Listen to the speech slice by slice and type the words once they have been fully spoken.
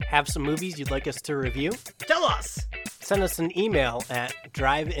Have some movies you'd like us to review? Tell us! Send us an email at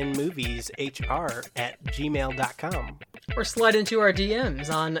driveinmovieshr@gmail.com. Or slide into our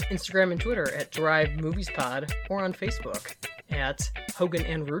DMs on Instagram and Twitter at Drive Movies Pod, or on Facebook at Hogan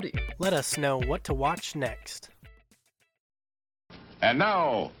and Rudy. Let us know what to watch next. And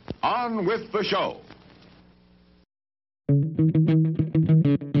now, on with the show.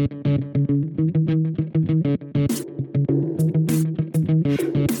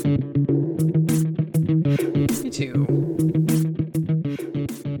 Me too.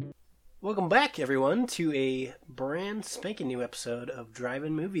 Welcome back, everyone, to a brand spanking new episode of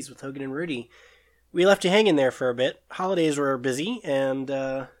Drive-In Movies with Hogan and Rudy. We left you hanging there for a bit. Holidays were busy and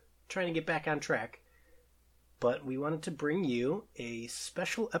trying to get back on track. But we wanted to bring you a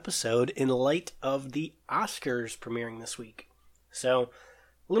special episode in light of the Oscars premiering this week. So,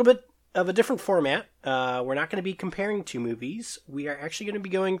 a little bit of a different format. We're not going to be comparing two movies. We are actually going to be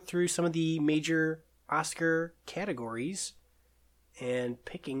going through some of the major Oscar categories and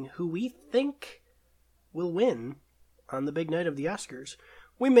picking who we think will win on the big night of the Oscars.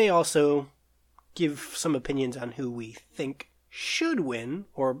 We may also give some opinions on who we think should win,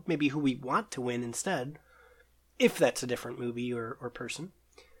 or maybe who we want to win instead, if that's a different movie or person.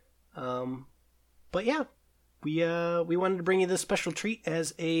 But yeah, we wanted to bring you this special treat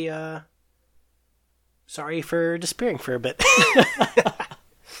as a sorry for disappearing for a bit.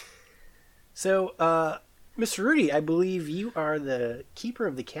 So, Mr. Rudy, I believe you are the keeper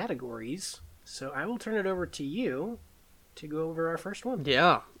of the categories, so I will turn it over to you to go over our first one.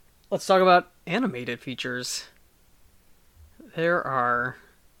 Yeah. Let's talk about animated features. There are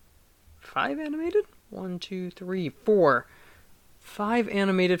 5 animated? 1, 2, 3, 4. 5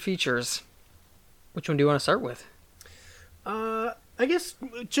 animated features. Which one do you want to start with? I guess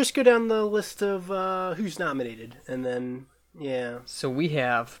just go down the list of who's nominated, and then, yeah. So we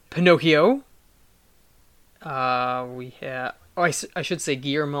have Pinocchio. We have... Oh, I should say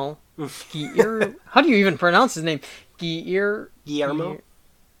Guillermo. How do you even pronounce his name?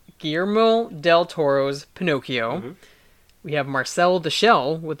 Guillermo del Toro's Pinocchio. Mm-hmm. We have Marcel the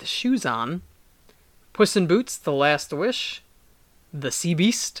Shell with the shoes on. Puss in Boots, The Last Wish. The Sea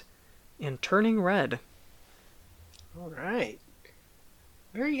Beast. And Turning Red. All right.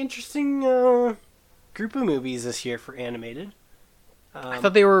 Very interesting group of movies this year for animated. I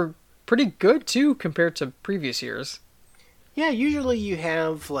thought they were pretty good, too, compared to previous years. Yeah, usually you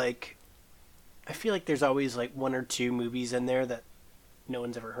have, like... I feel like there's always, like, 1 or 2 movies in there that no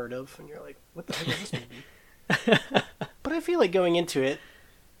one's ever heard of, and you're like, what the heck is this movie? But I feel like going into it,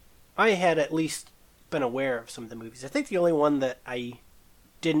 I had at least been aware of some of the movies. I think the only one that I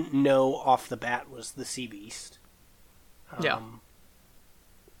didn't know off the bat was The Sea Beast. Yeah.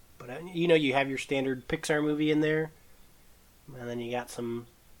 But, you have your standard Pixar movie in there, and then you got some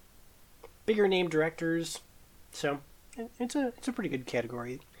bigger name directors, so it's a pretty good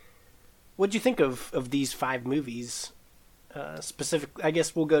category. What'd you think of these 5 movies? Specifically, I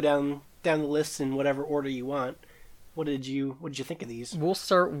guess we'll go down the list in whatever order you want. What did you think of these? We'll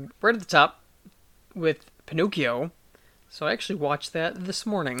start right at the top with Pinocchio. So I actually watched that this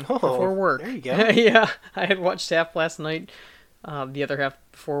morning before work. There you go. Yeah, I had watched half last night, the other half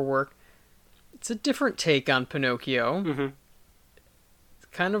before work. It's a different take on Pinocchio. Mm-hmm. It's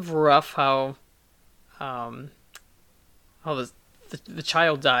kind of rough how the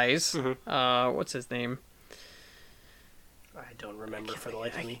child dies. Mm-hmm. What's his name? I don't remember for the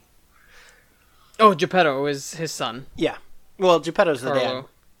life of me. Oh, Geppetto is his son. Yeah. Well, Geppetto's the Carlo. dad.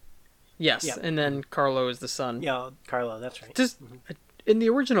 Yes, Yep. And then Carlo is the son. Yeah, Carlo, that's right. In the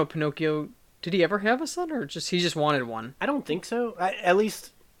original Pinocchio, did he ever have a son, or he just wanted one? I don't think so. At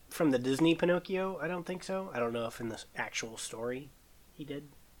least from the Disney Pinocchio, I don't think so. I don't know if in the actual story he did.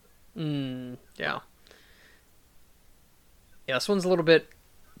 Yeah. Yeah, this one's a little bit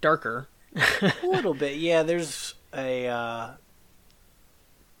darker. A little bit, yeah. There's a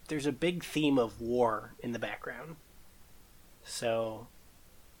big theme of war in the background. So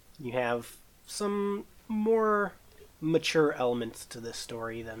you have some more mature elements to this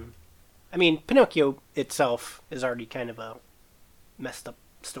story than... I mean, Pinocchio itself is already kind of a messed up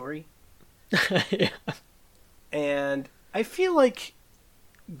story. Yeah. And I feel like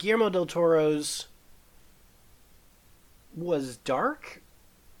Guillermo del Toro's was dark,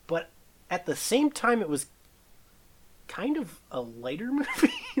 but at the same time it was kind of a lighter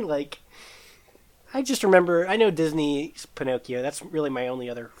movie. Like, I just remember, I know Disney's Pinocchio, that's really my only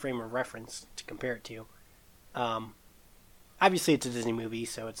other frame of reference to compare it to. Obviously it's a Disney movie,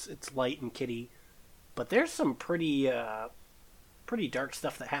 so it's light and kiddie, but there's some pretty dark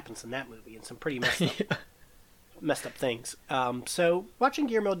stuff that happens in that movie, and some pretty messed up messed up things. So watching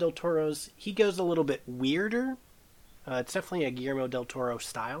Guillermo del Toro's, he goes a little bit weirder. It's definitely a Guillermo del Toro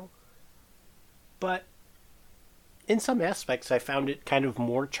style. But in some aspects, I found it kind of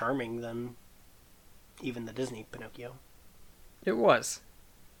more charming than even the Disney Pinocchio. It was.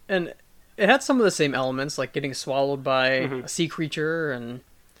 And it had some of the same elements, like getting swallowed by a sea creature, and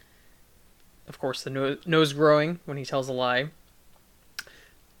of course the nose growing when he tells a lie.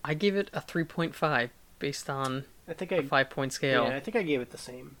 I gave it a 3.5 based on I think a 5-point scale. Yeah, I think I gave it the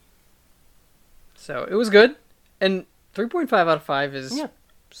same. So it was good. And 3.5 out of 5 is... Yeah.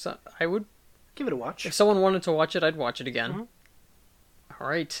 So I would... Give it a watch. If someone wanted to watch it, I'd watch it again. Mm-hmm. All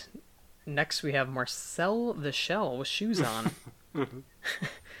right. Next we have Marcel the Shell with shoes on.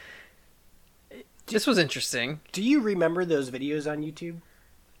 This was interesting. Do you remember those videos on YouTube?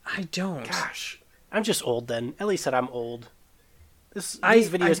 I don't. Gosh, I'm just old then. Ellie said I'm old. These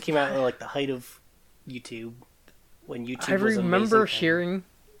videos came out at like the height of YouTube, when YouTube was an amazing thing.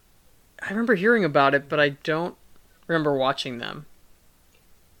 I remember hearing about it, but I don't remember watching them.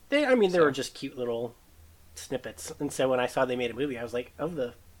 They were just cute little snippets, and so when I saw they made a movie, I was like, of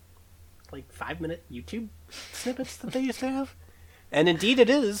the 5-minute YouTube snippets that they used to have, and indeed it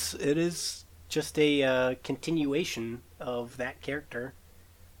is. It is just a continuation of that character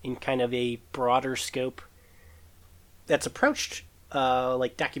in kind of a broader scope that's approached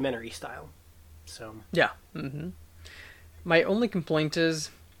like documentary style. So yeah. Mm-hmm. My only complaint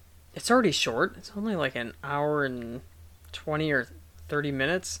is it's already short. It's only like an hour and 20 or 30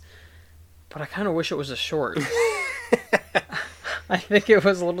 minutes, but I kind of wish it was a short. I think it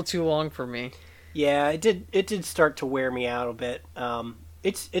was a little too long for me. Yeah, it did start to wear me out a bit.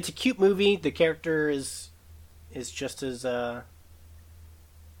 It's a cute movie. The character is just as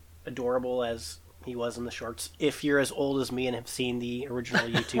adorable as he was in the shorts. If you're as old as me and have seen the original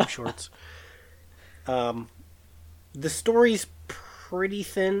YouTube shorts, the story's pretty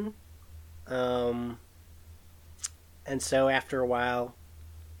thin, and so after a while,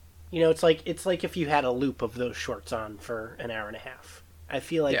 it's like if you had a loop of those shorts on for an hour and a half. I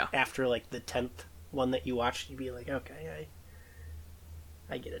feel like after like the 10th one that you watched, you'd be like, okay,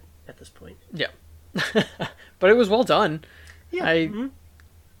 I get it at this point. Yeah, but it was well done. Yeah,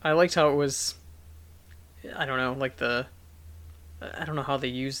 I liked how it was. I don't know, I don't know how they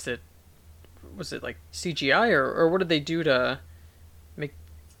used it. Was it like CGI or what did they do to make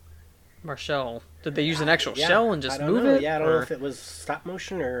Marcel? Did they use an actual shell and just move it? Yeah, I don't know if it was stop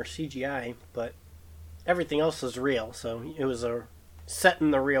motion or CGI, but everything else is real. So it was set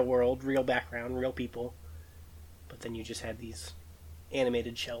in the real world, real background, real people. But then you just had these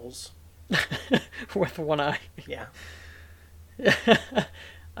animated shells with one eye. Yeah.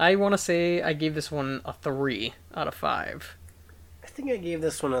 I want to say I gave this one a 3 out of 5. I think I gave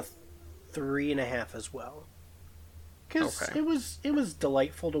this one a 3.5 as well. Because it was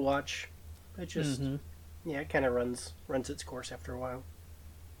delightful to watch. It just it kind of runs its course after a while.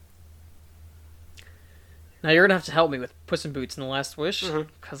 Now you're gonna have to help me with Puss in Boots and the Last Wish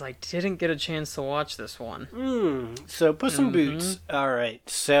because I didn't get a chance to watch this one. So Puss in Boots. All right.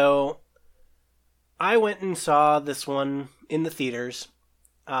 So I went and saw this one in the theaters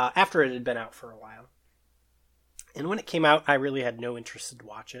after it had been out for a while. And when it came out, I really had no interest to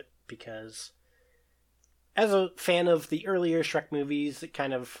watch it because as a fan of the earlier Shrek movies, it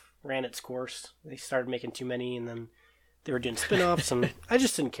kind of ran its course. They started making too many, and then they were doing spin-offs, and I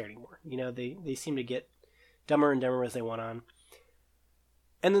just didn't care anymore. They seemed to get dumber and dumber as they went on.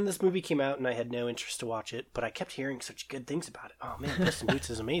 And then this movie came out, and I had no interest to watch it, but I kept hearing such good things about it. Oh man, Puss in Boots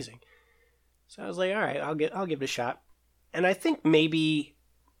is amazing. So I was like, all right, I'll give it a shot. And I think maybe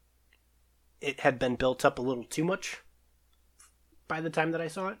it had been built up a little too much by the time that I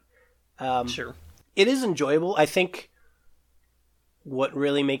saw it. Sure. It is enjoyable. I think what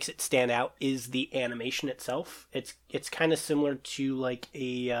really makes it stand out is the animation itself. It's kind of similar to like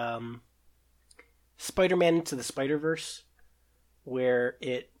a Spider-Man Into the Spider-Verse, where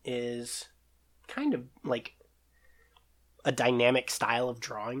it is kind of like a dynamic style of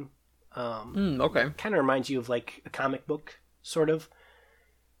drawing. Okay. Kind of reminds you of like a comic book, sort of.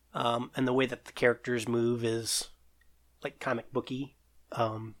 And the way that the characters move is like comic booky.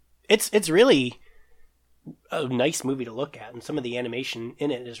 It's really a nice movie to look at, and some of the animation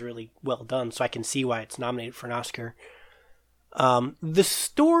in it is really well done, so I can see why it's nominated for an Oscar. The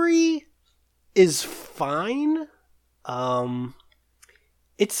story is fine.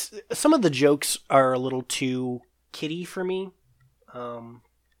 It's some of the jokes are a little too kiddie for me.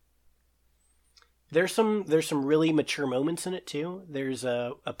 There's some really mature moments in it too. There's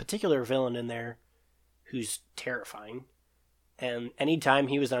a particular villain in there who's terrifying, and anytime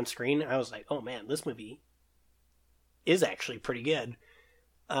he was on screen, I was like, oh man, this movie is actually pretty good.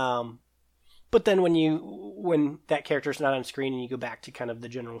 But then when that character's not on screen and you go back to kind of the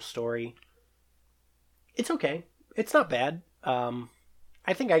general story, it's okay. It's not bad.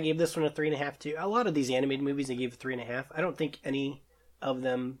 I think I gave this one a 3.5 too. A lot of these animated movies I gave a 3.5. I don't think any of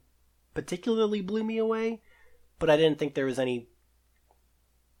them particularly blew me away, but I didn't think there was any.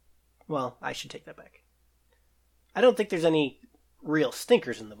 Well, I should take that back. I don't think there's any real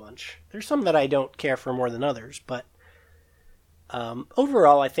stinkers in the bunch. There's some that I don't care for more than others, but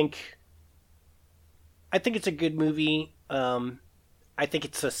overall, I think it's a good movie. I think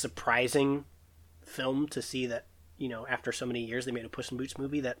it's a surprising film to see that, after so many years they made a Puss in Boots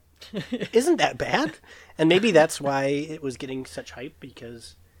movie that isn't that bad. And maybe that's why it was getting such hype,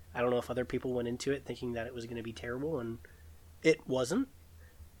 because I don't know if other people went into it thinking that it was going to be terrible, and it wasn't.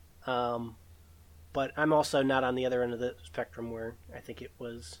 But I'm also not on the other end of the spectrum where I think it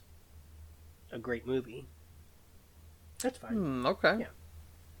was a great movie. That's fine. Okay. Yeah.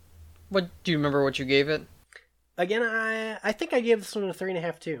 What do you remember what you gave it? Again, I think I gave this one a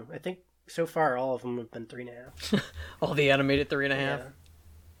 3.5 too. I think so far all of them have been 3.5. All the animated 3.5.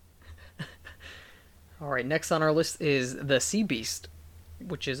 Yeah. All right. Next on our list is The Sea Beast,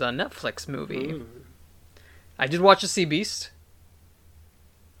 which is a Netflix movie. I did watch The Sea Beast.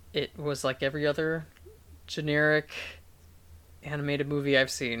 It was like every other generic animated movie I've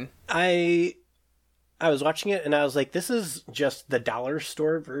seen. I was watching it and I was like, this is just the dollar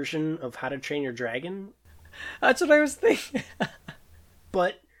store version of How to Train Your Dragon. That's what I was thinking.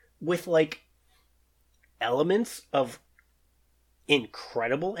 But with like elements of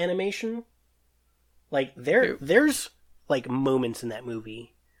incredible animation. Like there's like moments in that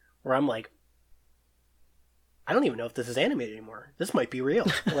movie where I'm like, I don't even know if this is animated anymore. This might be real.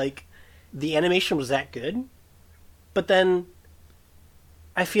 Like, the animation was that good. But then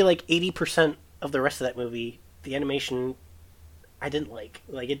I feel like 80% of the rest of that movie, the animation, I didn't like.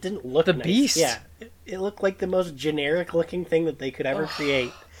 Like, it didn't look The nice. Beast? Yeah. It looked like the most generic looking thing that they could ever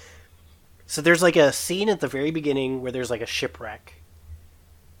create. So there's like a scene at the very beginning where there's like a shipwreck.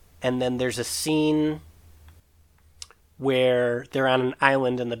 And then there's a scene where they're on an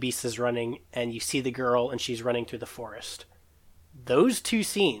island and the beast is running, and you see the girl and she's running through the forest. Those two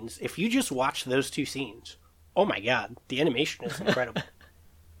scenes, if you just watch those two scenes, oh my god, the animation is incredible.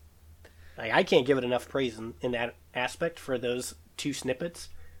 Like, I can't give it enough praise in that aspect for those two snippets.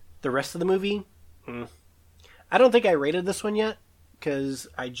 The rest of the movie, I don't think I rated this one yet, because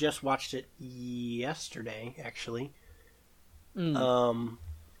I just watched it yesterday, actually.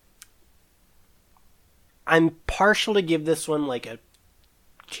 I'm partial to give this one like a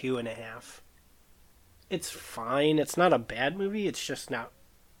 2.5. It's fine. It's not a bad movie. It's just not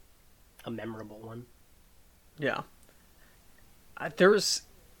a memorable one. Yeah. There's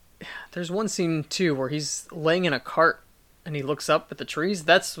one scene too where he's laying in a cart and he looks up at the trees.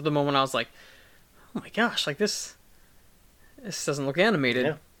 That's the moment I was like, oh my gosh, like this doesn't look animated.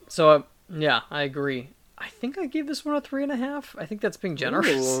 Yeah. So yeah, I agree. I think I gave this one a 3.5. I think that's being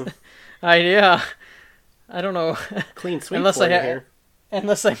generous. Yeah. I don't know. Clean sweep unless for you here.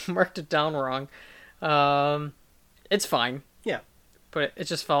 Unless I marked it down wrong. It's fine. Yeah. But it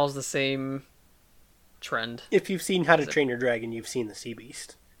just follows the same trend. If you've seen How to Train Your Dragon, you've seen The Sea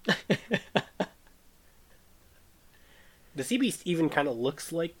Beast. The Sea Beast even kind of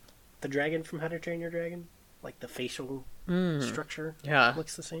looks like the dragon from How to Train Your Dragon. Like the facial structure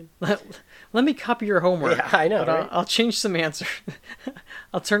looks the same. Let me copy your homework. Yeah, I know, But right? I'll change some answer.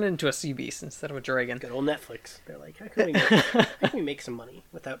 I'll turn it into a sea beast instead of a dragon. Good old Netflix. They're like, how can we make some money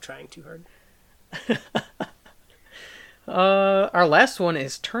without trying too hard? Our last one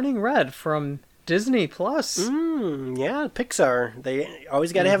is Turning Red from Disney Plus. Yeah, Pixar. They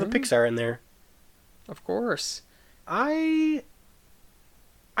always got to have a Pixar in there. Of course. I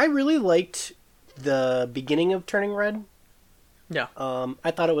really liked the beginning of Turning Red. Yeah.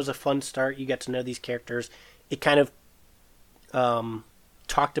 I thought it was a fun start. You got to know these characters. It kind of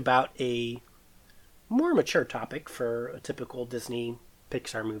talked about a more mature topic for a typical Disney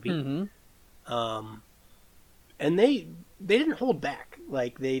Pixar movie. Mm-hmm. And they didn't hold back.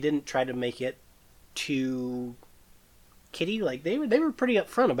 Like, they didn't try to make it too kiddie. Like, they were pretty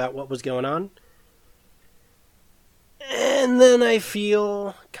upfront about what was going on. And then I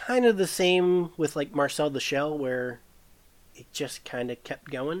feel kind of the same with, like, Marcel the Shell, where it just kind of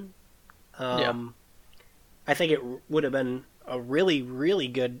kept going. I think it would have been a really, really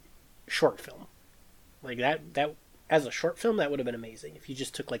good short film. Like, that as a short film, that would have been amazing. If you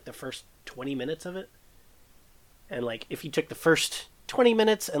just took, like, the first 20 minutes of it. And, like, if you took the first 20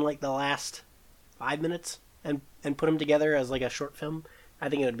 minutes and, like, the last 5 minutes and put them together as, like, a short film, I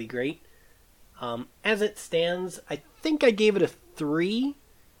think it would be great. As it stands, I think I gave it a 3.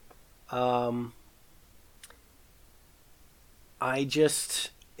 I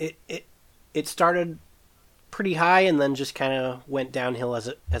just it started pretty high and then just kind of went downhill as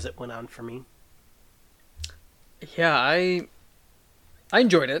it went on for me. Yeah, I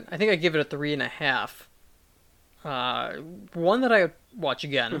enjoyed it. I think I give it a 3.5. One that I would watch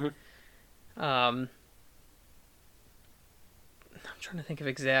again. I'm trying to think of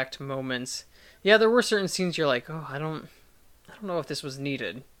exact moments. Yeah, there were certain scenes you're like, oh, I don't know if this was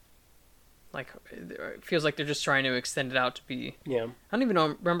needed. Like, it feels like they're just trying to extend it out to be. Yeah. I don't even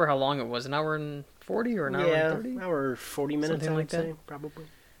remember how long it was. An hour and 40 or an hour and 30? Yeah, hour 40 minutes, Something I would like that. say, probably.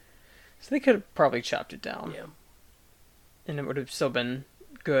 So they could have probably chopped it down. Yeah. And it would have still been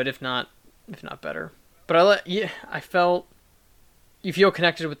good, if not better. But I felt you feel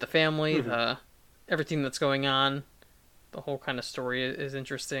connected with the family, everything that's going on, the whole kind of story is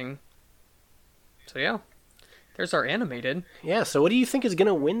interesting. So yeah, there's our animated. Yeah. So what do you think is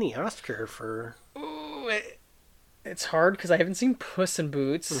gonna win the Oscar for? Ooh, it's hard because I haven't seen Puss in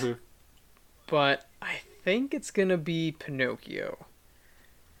Boots, but I think it's gonna be Pinocchio.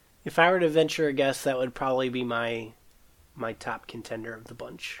 If I were to venture a guess, that would probably be my top contender of the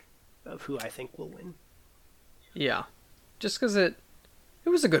bunch of who I think will win. Yeah, just because it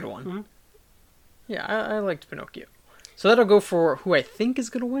was a good one. Mm-hmm. Yeah, I liked Pinocchio. So that'll go for who I think is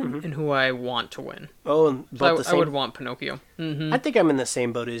going to win and who I want to win. Oh, and both the same? I would want Pinocchio. Mm-hmm. I think I'm in the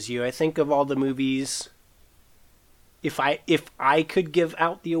same boat as you. I think of all the movies, if I could give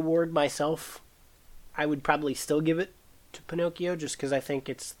out the award myself, I would probably still give it to Pinocchio just because I think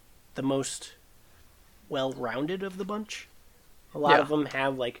it's the most well-rounded of the bunch. A lot of them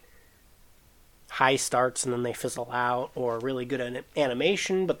have like high starts and then they fizzle out, or really good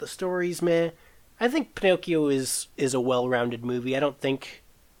animation, but the story's meh. I think Pinocchio is a well-rounded movie. I don't think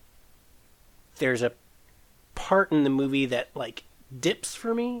there's a part in the movie that like dips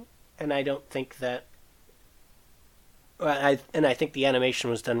for me, and I don't think that. I think the animation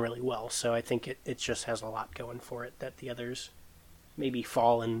was done really well, so I think it just has a lot going for it that the others maybe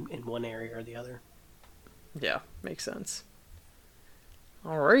fall in one area or the other. Yeah, makes sense.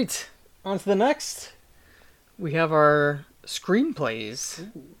 All right, on to the next. We have our screenplays.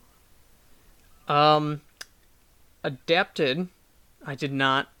 Ooh. Adapted, I did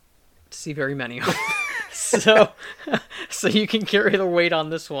not see very many of. so you can carry the weight on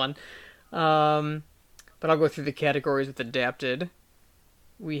this one. But I'll go through the categories with adapted.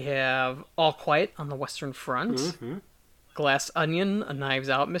 We have All Quiet on the Western Front, Glass Onion, A Knives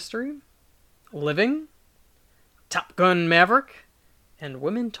Out Mystery, Living, Top Gun Maverick, and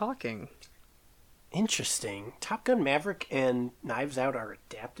Women Talking. Interesting. Top Gun Maverick and Knives Out are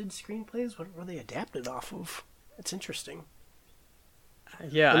adapted screenplays? What were they adapted off of? That's interesting.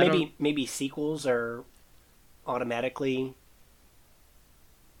 Yeah, or maybe sequels are automatically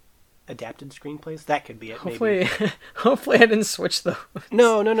adapted screenplays. That could be it. Hopefully, maybe. Hopefully I didn't switch those.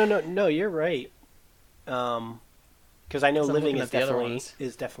 No. You're right. Because I know I'm Living looking is at the other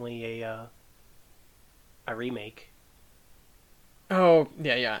definitely a remake. Oh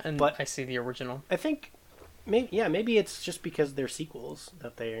yeah, and But I see the original. I think maybe it's just because they're sequels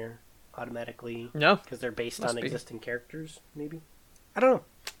that they're automatically because they're based on existing characters. Maybe I don't know.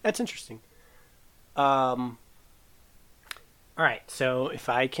 That's interesting. All right, so if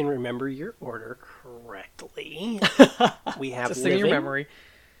I can remember your order correctly, we have Just Living. in your memory.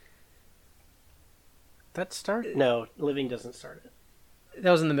 That start? No, Living doesn't start it.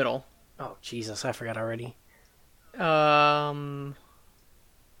 That was in the middle. Oh Jesus, I forgot already. All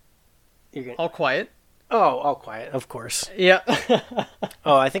Quiet. Oh, All Quiet, of course. Yeah.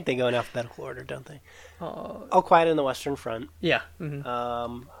 Oh, I think they go in alphabetical order, don't they? All Quiet on the Western Front. Yeah.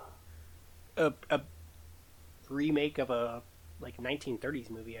 Mm-hmm. A remake of a 1930s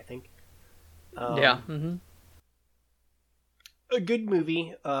movie, I think. Yeah. Mm-hmm. A good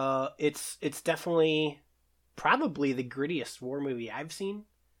movie. It's definitely probably the grittiest war movie I've seen.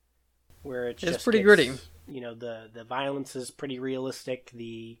 Where it's just pretty gritty. You know, the violence is pretty realistic.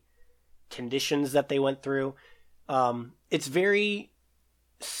 The conditions that they went through. It's very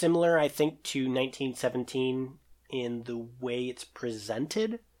similar, I think, to 1917 in the way it's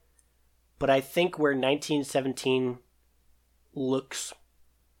presented. But I think where 1917 looks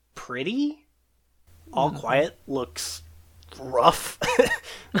pretty, All Quiet looks rough.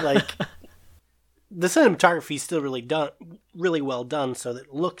 Like, the cinematography is still really well done, so that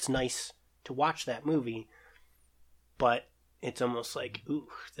it looks nice to watch that movie. But it's almost like, ooh,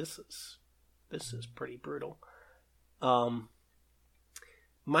 this is pretty brutal.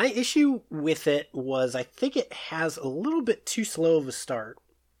 My issue with it was I think it has a little bit too slow of a start.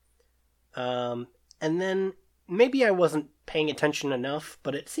 And then maybe I wasn't paying attention enough,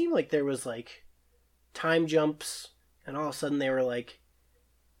 but it seemed like there was like time jumps, and all of a sudden they were like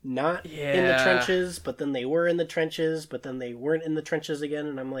not in the trenches, but then they were in the trenches, but then they weren't in the trenches again,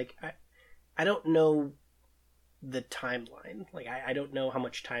 and I'm like, I don't know the timeline. Like, I don't know how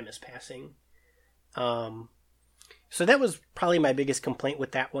much time is passing. So that was probably my biggest complaint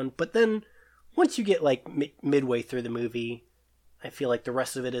with that one. But then, once you get like midway through the movie, I feel like the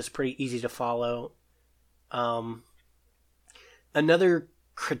rest of it is pretty easy to follow. Another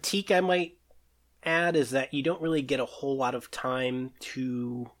critique I might add is that you don't really get a whole lot of time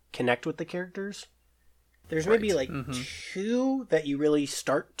to connect with the characters. There's maybe like two that you really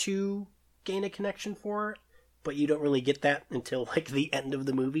start to gain a connection for, but you don't really get that until like the end of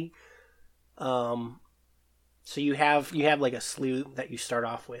the movie. So you have like a slew that you start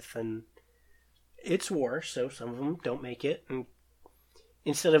off with, and it's war, so some of them don't make it. And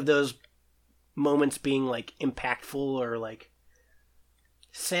instead of those moments being like impactful or like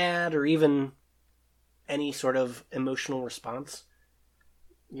sad or even any sort of emotional response,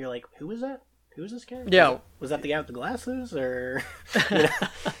 you're like, who was that? Who was this guy? Yeah. Was that the guy with the glasses? Or you know?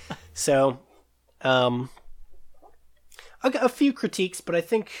 So a few critiques, but I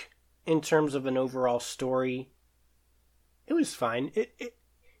think in terms of an overall story, it was fine.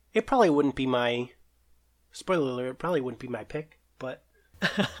 It probably wouldn't be my, spoiler alert, it probably wouldn't be my pick, but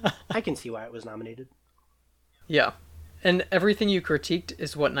I can see why it was nominated. Yeah. And everything you critiqued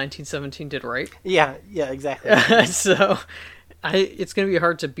is what 1917 did right. Yeah, exactly. So it's going to be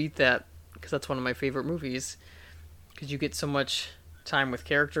hard to beat that, because that's one of my favorite movies, because you get so much time with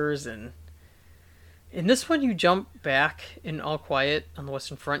characters. And in this one, you jump back in All Quiet on the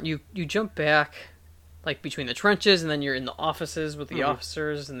Western Front. You jump back like between the trenches, and then you're in the offices with the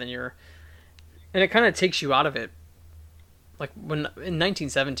officers, and then and it kind of takes you out of it. Like when in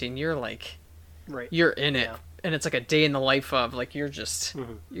 1917, you're like, right, you're in it, and it's like a day in the life of, like, you're just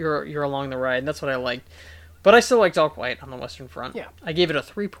you're along the ride, and that's what I liked. But I still liked All Quiet on the Western Front. Yeah, I gave it a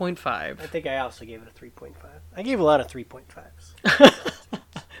 3.5. I think I also gave it a 3.5. I gave a lot of 3.5s,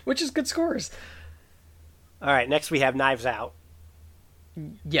 which is good scores. All right, next we have Knives Out.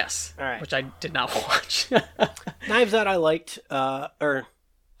 Yes. All right. Which I did not watch. Knives Out I liked, or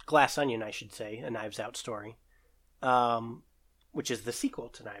Glass Onion, I should say, a Knives Out story, which is the sequel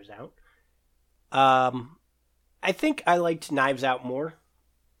to Knives Out. I think I liked Knives Out more.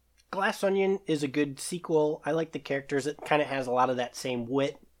 Glass Onion is a good sequel. I like the characters. It kind of has a lot of that same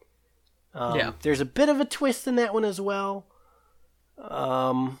wit. There's a bit of a twist in that one as well.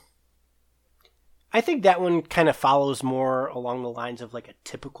 I think that one kind of follows more along the lines of like a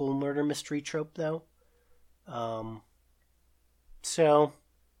typical murder mystery trope, though. So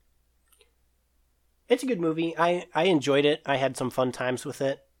it's a good movie. I enjoyed it. I had some fun times with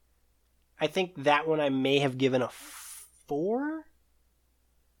it. I think that one I may have given a 4.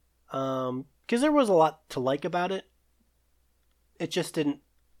 Because there was a lot to like about it. It just didn't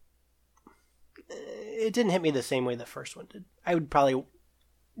hit me the same way the first one did. I would probably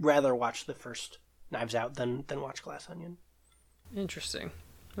rather watch the first Knives Out than watch Glass Onion. Interesting.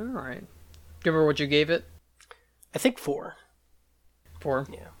 All right. Do you remember what you gave it? I think 4. 4?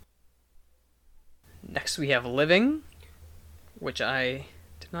 Yeah. Next we have Living, which I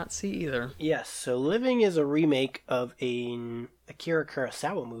did not see either. Yes, so Living is a remake of an Akira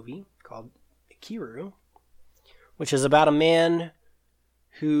Kurosawa movie called Ikiru, which is about a man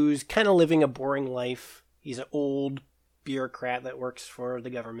who's kind of living a boring life. He's an old bureaucrat that works for the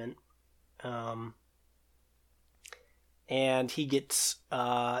government. And he gets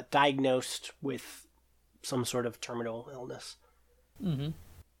diagnosed with some sort of terminal illness. Mm-hmm.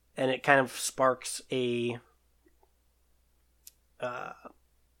 And it kind of sparks a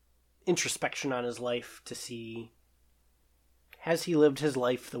introspection on his life to see, has he lived his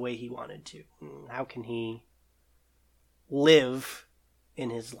life the way he wanted to? How can he live in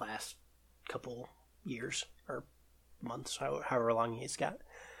his last couple years or months, however long he's got?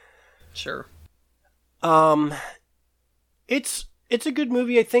 Sure. It's a good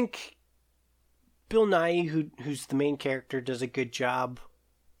movie. I think Bill Nighy, who's the main character, does a good job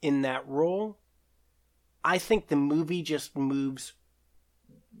in that role. I think the movie just moves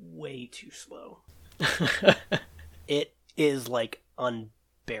way too slow. It is like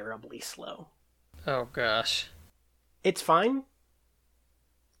unbearably slow. Oh gosh. It's fine.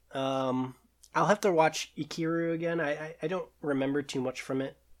 I'll have to watch Ikiru again. I don't remember too much from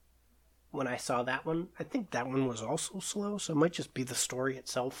it when I saw that one. I think that one was also slow, so it might just be the story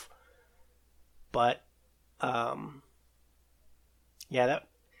itself. But, yeah, that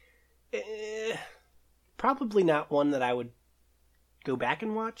probably not one that I would go back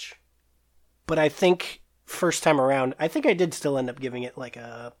and watch. But I think first time around, I think I did still end up giving it like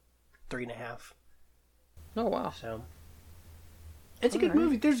a 3.5. Oh, wow. So it's a good Alright.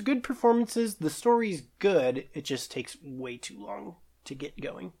 movie. There's good performances. The story's good. It just takes way too long to get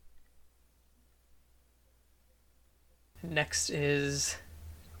going. Next is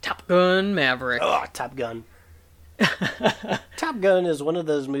Top Gun Maverick. Oh, Top Gun. Top Gun is one of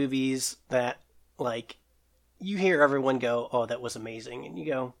those movies that, like, you hear everyone go, "Oh, that was amazing," and you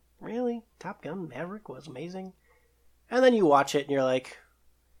go, "Really? Top Gun Maverick was amazing?" And then you watch it and you're like,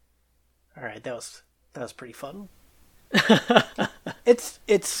 "All right, that was pretty fun."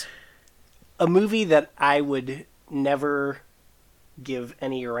 It's a movie that I would never give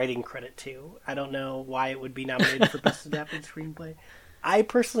any writing credit to. I don't know why it would be nominated for Best Adapted Screenplay. I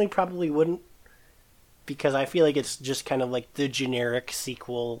personally probably wouldn't, because I feel like it's just kind of like the generic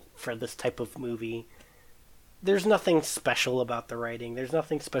sequel for this type of movie. There's nothing special about the writing. There's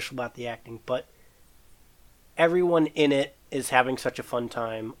nothing special about the acting, but everyone in it is having such a fun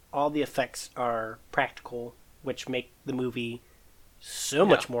time. All the effects are practical, which make the movie so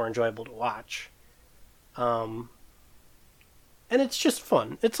much more enjoyable to watch. And it's just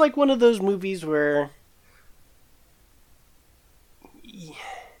fun. It's like one of those movies where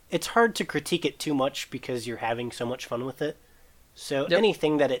it's hard to critique it too much because you're having so much fun with it. So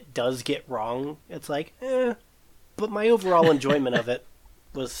anything that it does get wrong, it's like, but my overall enjoyment of it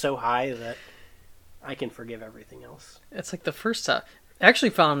was so high that I can forgive everything else. It's like the first time. I actually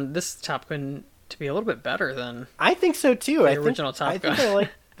found this Top Gun to be a little bit better than I think so too. the original Top Gun. I think I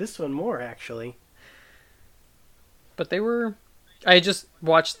like this one more, actually. But they were... I just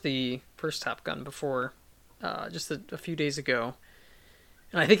watched the first Top Gun before, just a few days ago.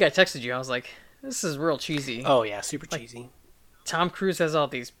 And I think I texted you. I was like, this is real cheesy. Oh yeah, super cheesy. Tom Cruise has all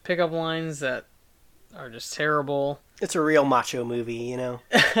these pickup lines that are just terrible. It's a real macho movie, you know.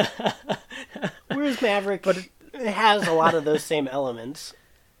 Whereas Maverick, but it has a lot of those same elements.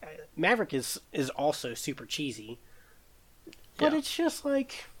 Maverick is also super cheesy, but it's just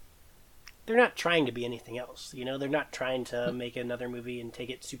like they're not trying to be anything else. You know, they're not trying to make another movie and take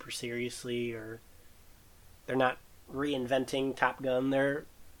it super seriously, or they're not reinventing Top Gun.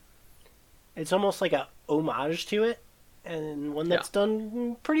 It's almost like a homage to it, and one that's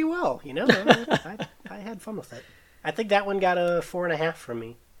done pretty well. You know, I had fun with it. I think that one got a 4.5 from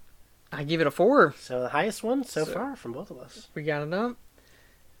me. I give it a 4. So the highest one so far from both of us. We got it up.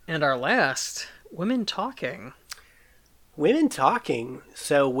 And our last, Women Talking. Women Talking.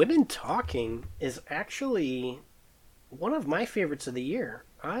 So Women Talking is actually one of my favorites of the year.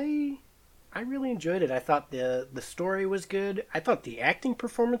 I really enjoyed it. I thought the story was good. I thought the acting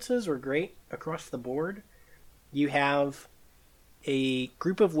performances were great across the board. You have a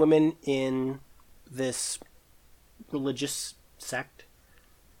group of women in this religious sect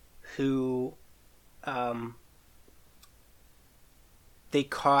who they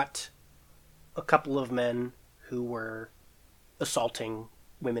caught a couple of men who were assaulting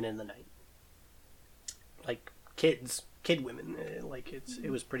women in the night, like kid women. Like it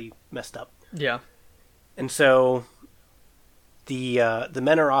was pretty messed up. Yeah. And so the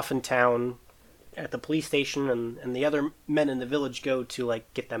men are off in town at the police station, and the other men in the village go to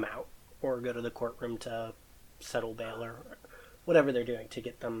like get them out or go to the courtroom to settle bail or whatever they're doing to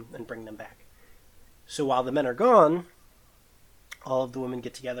get them and bring them back. So while the men are gone, all of the women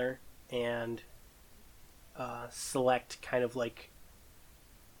get together and select kind of like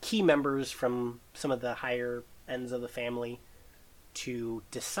key members from some of the higher ends of the family to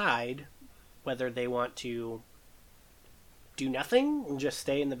decide whether they want to do nothing and just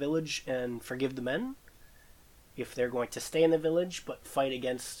stay in the village and forgive the men, if they're going to stay in the village but fight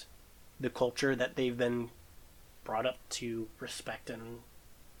against the culture that they've been brought up to respect and,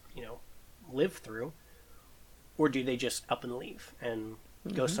 you know, live through, or do they just up and leave and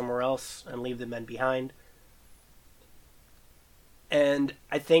go somewhere else and leave the men behind. And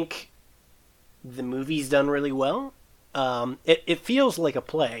I think the movie's done really well. It feels like a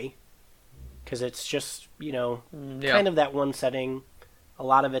play because it's just, you know, kind of that one setting. A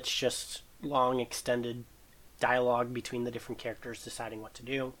lot of it's just long, extended dialogue between the different characters deciding what to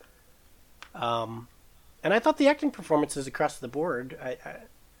do. And I thought the acting performances across the board,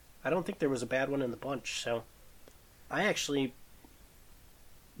 I don't think there was a bad one in the bunch. So I actually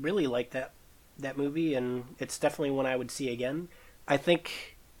really like that movie, and it's definitely one I would see again. I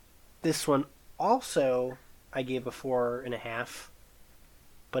think this one also I gave a 4.5,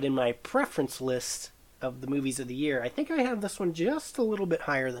 but in my preference list of the movies of the year, I think I have this one just a little bit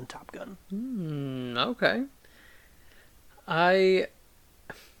higher than Top Gun. Okay. I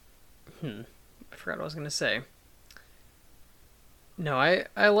forgot what I was going to say. No,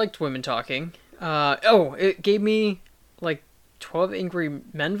 I liked Women Talking. It gave me like 12 Angry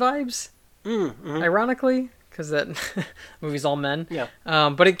Men vibes. Mm-hmm. Ironically, because that movie's all men. Yeah.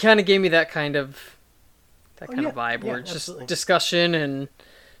 But it kind of gave me that kind of vibe Yeah, where it's absolutely. just discussion and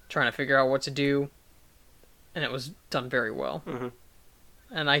trying to figure out what to do, and it was done very well. Mm-hmm.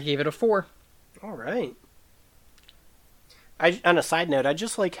 And I gave it a 4. All right. On a side note, I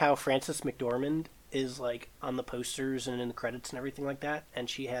just like how Frances McDormand is like on the posters and in the credits and everything like that, and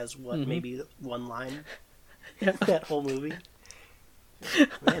she has maybe one line in that whole movie.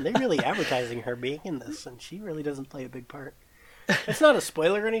 Man, they're really advertising her being in this, and she really doesn't play a big part. It's not a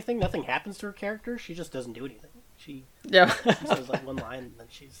spoiler or anything. Nothing happens to her character. She just doesn't do anything. She says like one line, and then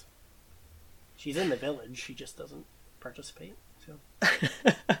she's in the village. She just doesn't participate. So.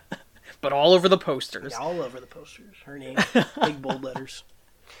 But all over the posters. Yeah, all over the posters. Her name, big bold letters.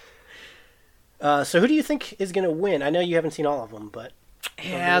 So who do you think is going to win? I know you haven't seen all of them, but...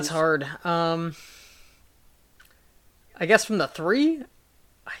 Yeah, it's hard. I guess from the 3,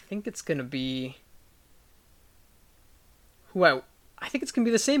 I think it's going to be... I think it's going to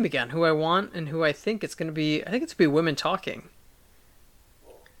be the same again. Who I want and who I think it's going to be... I think it's going to be Women Talking.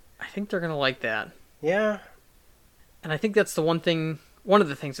 I think they're going to like that. Yeah. And I think that's the one of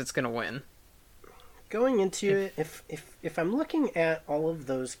the things that's going to win. Going into it, if I'm looking at all of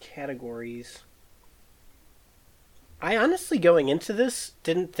those categories... I honestly, going into this,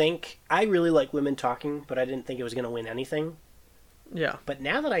 didn't think... I really like Women Talking, but I didn't think it was going to win anything. Yeah. But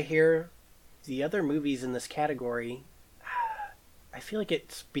now that I hear the other movies in this category, I feel like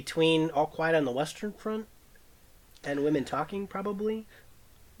it's between All Quiet on the Western Front and Women Talking, probably.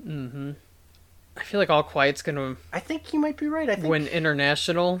 Mm-hmm. I feel like All Quiet's going to... I think you might be right. I think win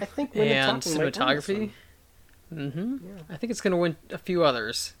international I think Women and Talking might win this cinematography. one. Mm-hmm. Yeah. I think it's going to win a few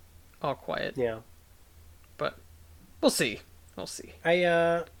others. All Quiet. Yeah. But we'll see. We'll see.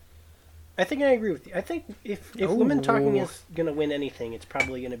 I think I agree with you. I think if Women Talking is going to win anything, it's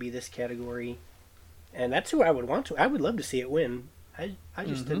probably going to be this category. And that's who I would want to. I would love to see it win. I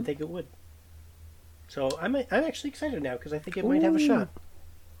just didn't think it would. So I'm actually excited now because I think it might have a shot.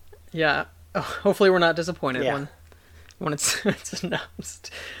 Yeah. Hopefully we're not disappointed Yeah. when it's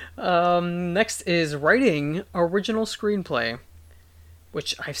announced. Next is writing original screenplay,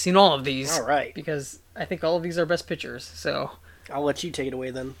 which I've seen all of these. All right. Because I think all of these are best pictures. So. I'll let you take it away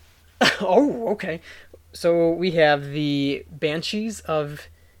then. Oh, okay. So we have the Banshees of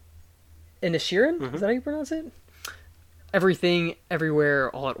Inisherin. Mm-hmm. Is that how you pronounce it? Everything, Everywhere,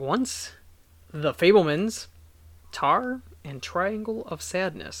 All at Once. The Fablemans, Tar, and Triangle of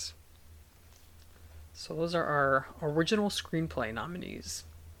Sadness. So those are our original screenplay nominees.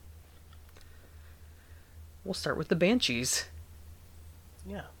 We'll start with the Banshees.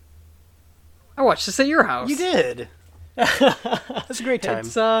 Yeah. I watched this at your house. You did. That's a great time.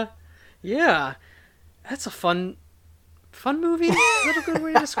 It's yeah, that's a fun movie. Is that a good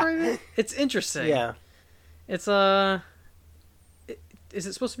way to describe it? It's interesting. Yeah. It's is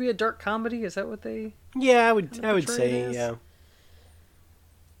it supposed to be a dark comedy? Is that what they? Yeah, I would portray it say, as? yeah.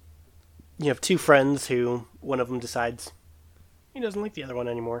 You have two friends who one of them decides he doesn't like the other one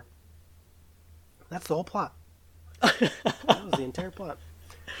anymore. That's the whole plot. That was the entire plot.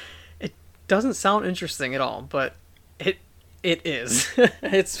 It doesn't sound interesting at all, but it is.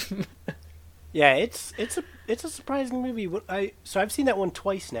 It's Yeah, it's a surprising movie. So I've seen that one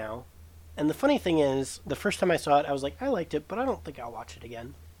twice now, and the funny thing is, the first time I saw it, I was like, I liked it, but I don't think I'll watch it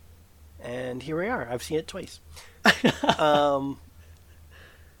again. And here we are. I've seen it twice.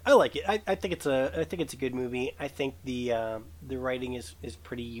 I like it. I think it's a good movie. I think the writing is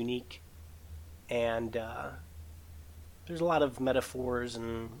pretty unique, and there's a lot of metaphors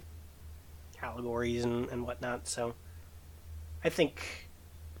and allegories and whatnot. So I think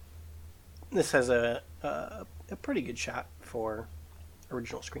this has a pretty good shot for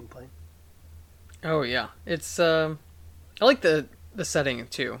original screenplay. oh yeah, it's I like the setting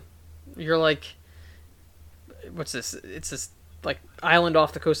too. You're like, what's this? It's this like island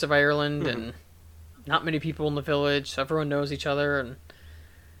off the coast of Ireland, and not many people in the village, so everyone knows each other, and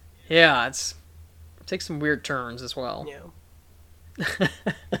yeah, it takes some weird turns as well. Yeah.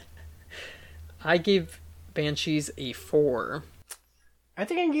 I gave Banshees a 4. I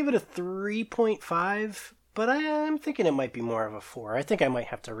think I gave it a 3.5, but I'm thinking it might be more of a 4. I think I might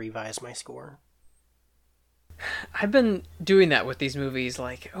have to revise my score. I've been doing that with these movies,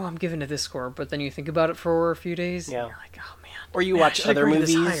 like, oh, I'm giving it this score, but then you think about it for a few days, Yeah. and you're like, oh man. Or you man, I watch should have other rated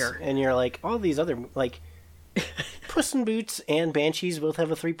this movies, higher. and you're like, all these other, like, Puss in Boots and Banshees both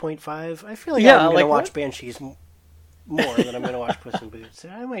have a 3.5. I feel like Yeah, I'm going like to watch what? Banshees more than I'm going to watch Puss in Boots.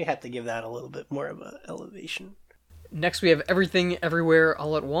 I might have to give that a little bit more of a elevation. next we have Everything Everywhere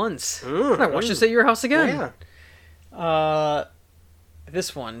All at Once. I watched this at your house again. Yeah.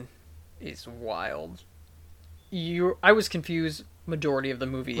 This one is wild. I was confused majority of the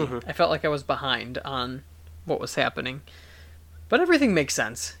movie. I felt like I was behind on what was happening. But everything makes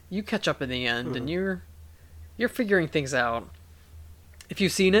sense. You catch up in the end, and you're figuring things out. If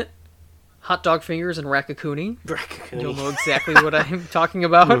you've seen it, Hot Dog Fingers and Raccacoonie, you'll know exactly what I'm talking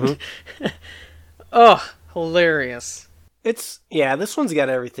about. Oh, hilarious. This one's got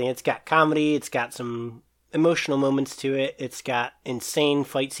everything. It's got comedy, it's got some emotional moments to it, it's got insane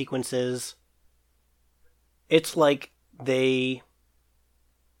fight sequences. It's like they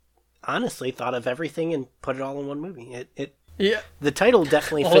honestly thought of everything and put it all in one movie. Yeah. The title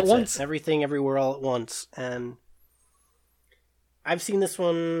definitely All fits at once. it. Everything Everywhere All at Once. And I've seen this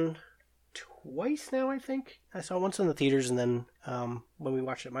one twice now, I think. I saw it once in the theaters and then when we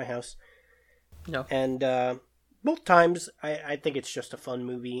watched it at my house. No. And both times, I think it's just a fun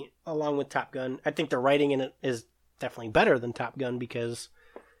movie, along with Top Gun. I think the writing in it is definitely better than Top Gun because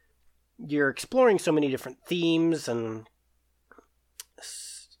you're exploring so many different themes and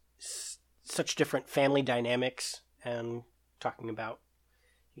such different family dynamics and talking about,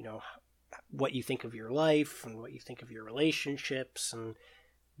 what you think of your life and what you think of your relationships and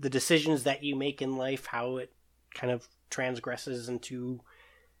the decisions that you make in life, how it kind of transgresses into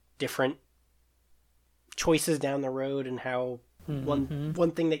different choices down the road and how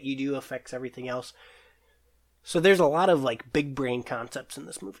one thing that you do affects everything else. So there's a lot of like big brain concepts in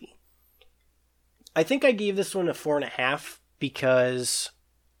this movie. I think I gave this one a 4.5 because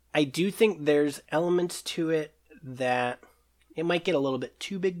I do think there's elements to it that it might get a little bit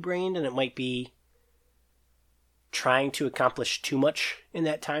too big brained and it might be trying to accomplish too much in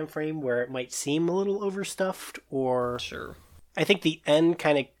that time frame where it might seem a little overstuffed, or Sure. I think the end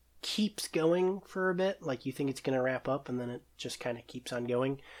kind of keeps going for a bit, like you think it's going to wrap up and then it just kind of keeps on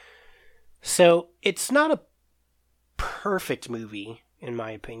going. So it's not a perfect movie in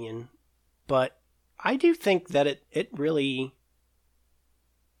my opinion, but I do think that it really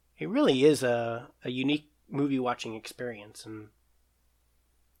is a unique movie watching experience, and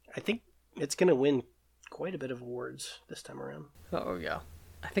I think it's going to win quite a bit of awards this time around. Oh, yeah.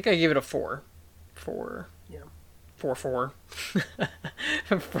 I think I gave it a 4. 4. Yeah. 4. For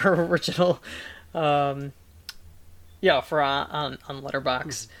original. For on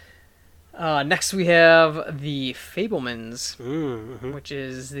Letterboxd. Next we have The Fabelmans, which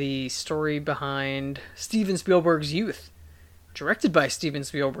is the story behind Steven Spielberg's youth. Directed by Steven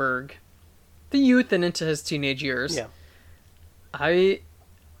Spielberg. The youth and into his teenage years. Yeah. I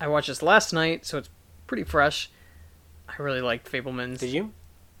watched this last night, so it's pretty fresh. I really liked Fabelmans. Did you?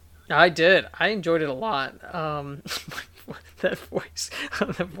 I did. I enjoyed it a lot. That voice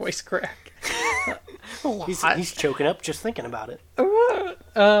crack. He's choking up just thinking about it.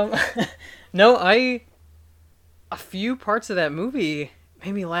 No, a few parts of that movie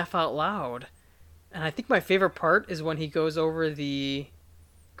made me laugh out loud. And I think my favorite part is when he goes over the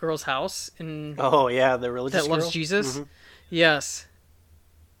girl's house and Oh yeah, the religious that girl? loves Jesus. Mhm. Yes.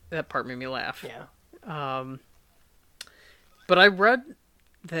 That part made me laugh. Yeah. But I read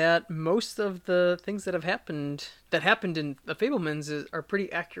that most of the things that happened in The Fabelmans are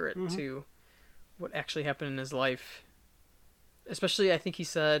pretty accurate to what actually happened in his life. Especially, I think he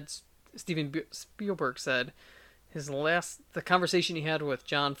said, Steven Spielberg said, the conversation he had with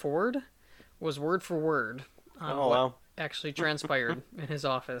John Ford was word for word on what actually transpired in his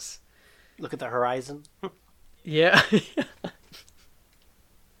office. Look at the horizon. Yeah.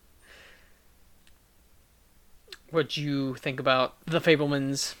 What'd you think about The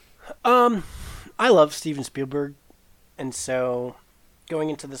Fabelmans? I love Steven Spielberg, and so going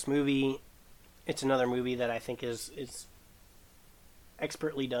into this movie, it's another movie that I think is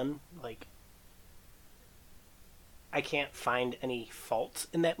expertly done. Like, I can't find any fault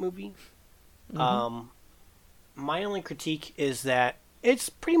in that movie. My only critique is that it's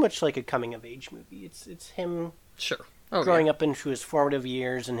pretty much like a coming of age movie. It's him Sure. growing up into his formative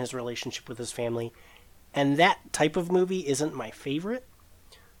years and his relationship with his family. And that type of movie isn't my favorite.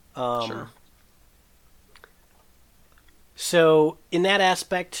 Sure. So, in that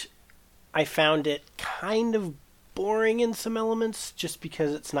aspect, I found it kind of boring in some elements just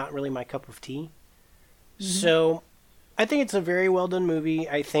because it's not really my cup of tea. So, I think it's a very well done movie.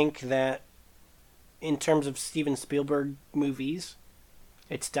 I think that in terms of Steven Spielberg movies,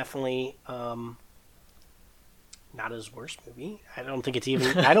 it's definitely not his worst movie. I don't think it's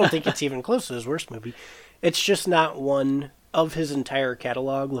even close to his worst movie. It's just not one of his entire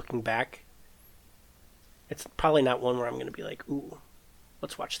catalog looking back. It's probably not one where I'm going to be like, ooh,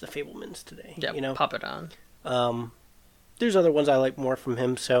 let's watch The Fabelmans today. Yeah, pop it on. there's other ones I like more from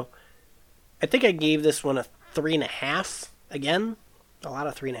him. So I think I gave this one a 3.5. Again, a lot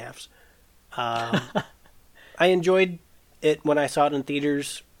of 3.5s. I enjoyed it when I saw it in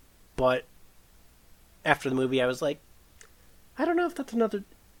theaters, but after the movie, I was like, I don't know if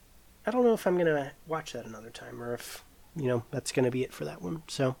I'm gonna watch that another time, or if that's gonna be it for that one.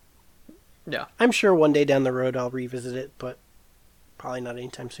 So Yeah. I'm sure one day down the road I'll revisit it, but probably not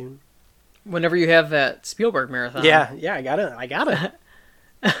anytime soon. Whenever you have that Spielberg marathon. Yeah, I gotta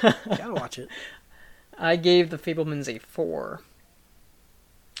watch it. I gave The Fabelmans a 4.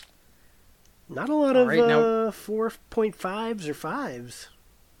 Not a lot All of right, now- 4.5s or 5s.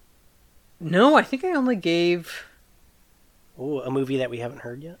 No, I think I only gave... Oh, a movie that we haven't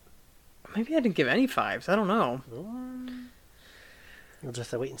heard yet. Maybe I didn't give any 5s. I don't know. We'll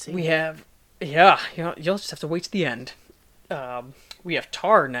just have to wait and see. We have... Yeah, you'll just have to wait to the end. We have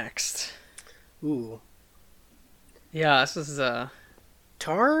Tar next. Ooh. Yeah, this is...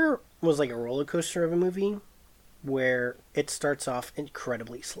 Tar was like a roller coaster of a movie where it starts off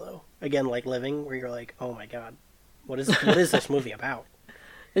incredibly slow. Again, like Living, where you're like, oh my god, what is this movie about?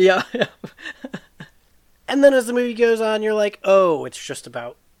 Yeah. And then as the movie goes on, you're like, oh, it's just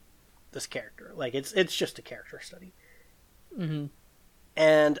about this character. Like, it's just a character study. Mm-hmm.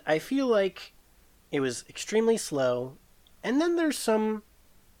 And I feel like it was extremely slow. And then there's some,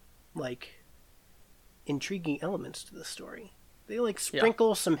 like, intriguing elements to the story. They, like,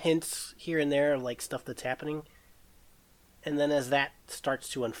 sprinkle some hints here and there of, like, stuff that's happening. And then as that starts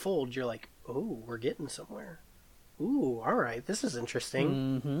to unfold, you're like, oh, we're getting somewhere. Ooh, alright, this is interesting.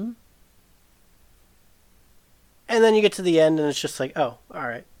 Mm-hmm. And then you get to the end and it's just like, oh,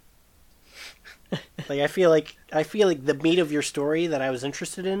 alright. Like, I feel like the meat of your story that I was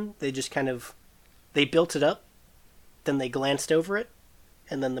interested in, they just kind of, they built it up, then they glanced over it,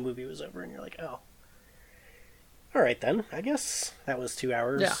 and then the movie was over, and you're like, oh. Alright then, I guess that was 2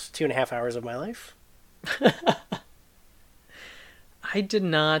 hours, 2.5 hours of my life. I did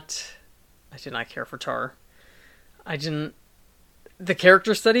not care for Tar. The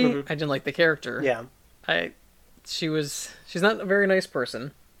character study, I didn't like the character. Yeah. She's not a very nice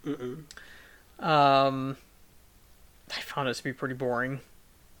person. Mm-mm. I found it to be pretty boring.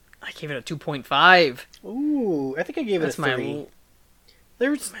 I gave it a 2.5. Ooh, I think I gave it a 3.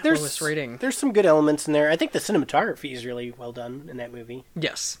 There's lowest rating. There's some good elements in there. I think the cinematography is really well done in that movie.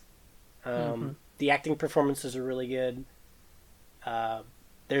 Yes. The acting performances are really good.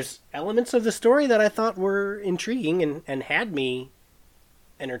 There's elements of the story that I thought were intriguing and had me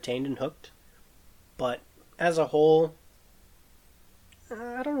entertained and hooked. But as a whole,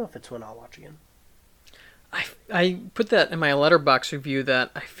 I don't know if it's one I'll watch again. I put that in my Letterboxd review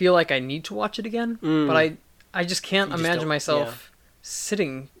that I feel like I need to watch it again, but I just can't imagine myself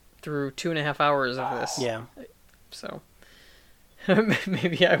sitting through 2.5 hours of this. Yeah. So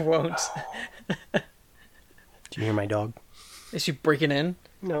maybe I won't. Do you hear my dog? Is she breaking in?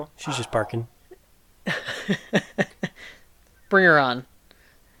 No, she's just barking. Bring her on.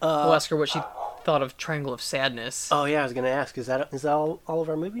 We'll ask her what she thought of Triangle of Sadness. Oh yeah, I was gonna ask. Is that all of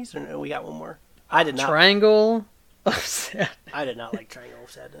our movies, or no? We got one more. I did not. Triangle of Sadness. I did not like Triangle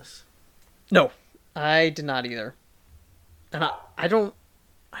of Sadness. No, I did not either. And I don't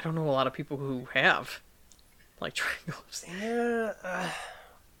know a lot of people who have like Triangle of Sadness. Yeah,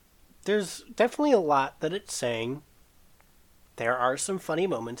 there's definitely a lot that it's saying. There are some funny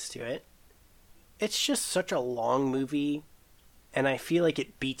moments to it. It's just such a long movie, and I feel like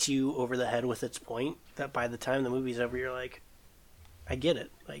it beats you over the head with its point, that by the time the movie's over, you're like, I get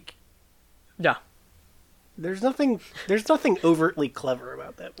it. Like, yeah. There's nothing overtly clever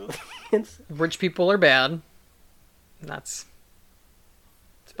about that movie. Rich people are bad. That's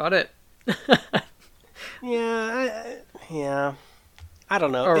about it. Yeah. I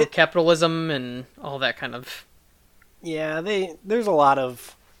don't know. Or capitalism and all that kind of... Yeah, there's a lot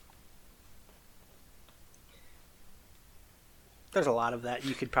of that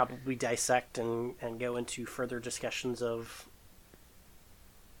you could probably dissect and go into further discussions of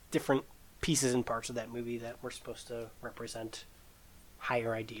different pieces and parts of that movie that were supposed to represent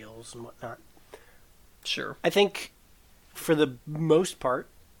higher ideals and whatnot. Sure. I think for the most part,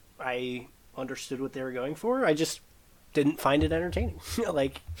 I understood what they were going for. I just didn't find it entertaining.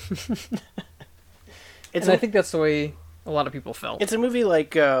 Like... I think that's the way a lot of people felt. It's a movie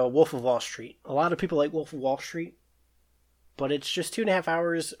like Wolf of Wall Street. A lot of people like Wolf of Wall Street, but it's just 2.5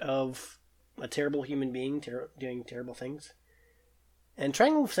 hours of a terrible human being doing terrible things. And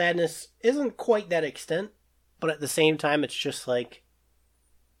Triangle of Sadness isn't quite that extent, but at the same time, it's just like,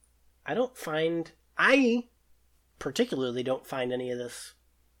 I particularly don't find any of this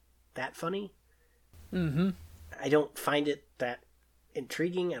that funny. Mm-hmm. I don't find it that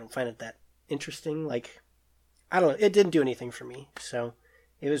intriguing. I don't find it that interesting. Like, I don't know. It didn't do anything for me. So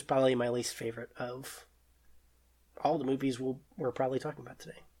it was probably my least favorite of all the movies we're probably talking about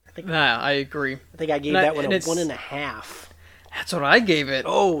today. I agree. I think I gave that one a 1.5. That's what I gave it.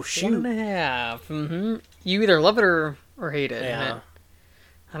 Oh, shoot. 1.5. Mm-hmm. You either love it or hate it. Yeah.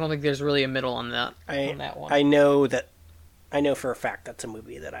 I don't think there's really a middle on that one. I know for a fact that's a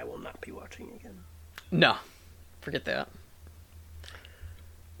movie that I will not be watching again. No. Forget that.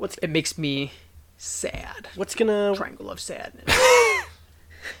 It makes me sad. What's gonna... Triangle of sadness.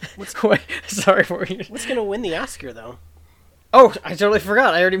 Sorry for you. What's gonna win the Oscar, though? Oh, I totally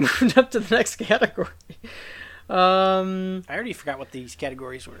forgot. I already moved up to the next category. I already forgot what these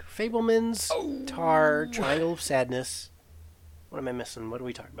categories were. Fabelmans, Tar, Triangle of Sadness. What am I missing? What are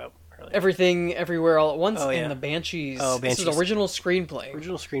we talking about earlier? Everything, Everywhere, All at Once, and The Banshees. Oh, Banshees. This is original screenplay.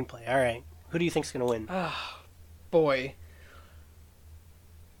 Original screenplay. All right. Who do you think's going to win? Oh, boy.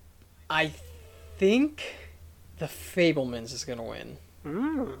 I think The Fabelmans is going to win.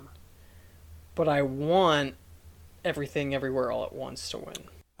 But I want Everything, Everywhere, All at Once to win.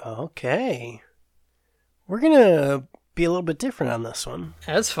 Okay. We're going to be a little bit different on this one.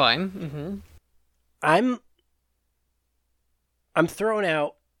 That's fine. Mm-hmm. I'm throwing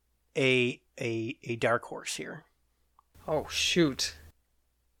out a dark horse here. Oh, shoot.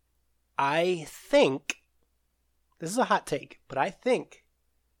 I think, this is a hot take, but I think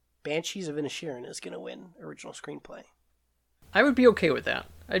Banshees of Inisherin is going to win original screenplay. I would be okay with that.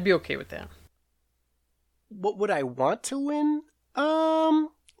 I'd be okay with that. What would I want to win?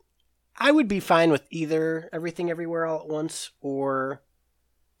 I would be fine with either Everything Everywhere All at Once or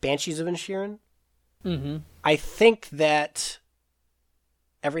Banshees of Inisherin. Mm-hmm. I think that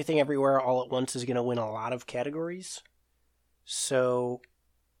Everything Everywhere All at Once is going to win a lot of categories. So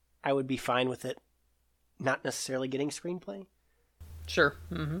I would be fine with it not necessarily getting screenplay. Sure.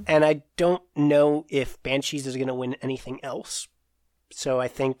 Mm-hmm. And I don't know if Banshees is going to win anything else. So I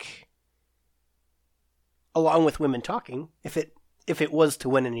think, along with Women Talking, if it was to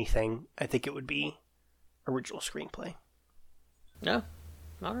win anything, I think it would be original screenplay. Yeah.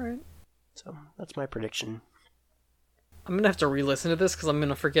 All right. So that's my prediction. I'm going to have to re-listen to this because I'm going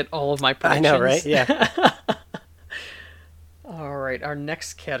to forget all of my predictions. I know, right? Yeah. All right. Our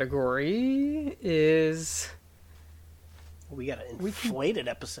next category is... We got an inflated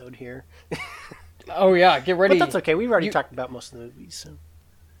episode here. Oh, yeah. Get ready. But that's okay. We've already talked about most of the movies. So.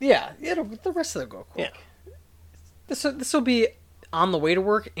 Yeah. The rest of them go quick. Yeah. This will be on the way to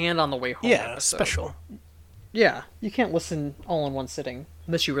work and on the way home. Yeah, episode. special. Yeah. You can't listen all in one sitting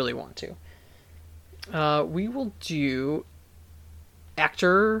unless you really want to. We will do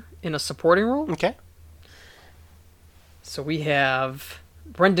actor in a supporting role. Okay. So we have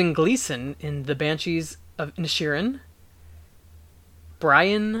Brendan Gleeson in The Banshees of Inisherin,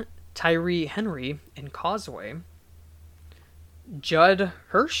 Brian Tyree Henry in Causeway, Judd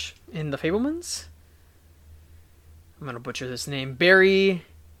Hirsch in The Fabelmans. I'm going to butcher this name. Barry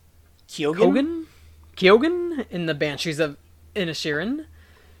Keoghan in The Banshees of Inisherin.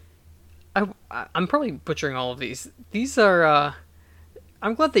 I'm probably butchering all of these. These are...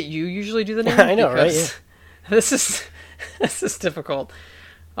 I'm glad that you usually do the name. I know, right? Yeah. This is difficult.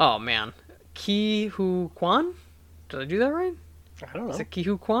 Oh, man. Ki Hu Kwan? Did I do that right? I don't know. Is it Ki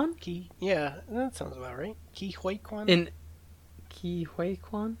Hu Kwan? Yeah, that sounds about right. Ki Hui Kwan? Ki Hui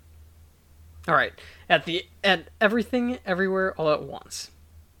Kwan? Alright. At Everything, Everywhere, All at Once.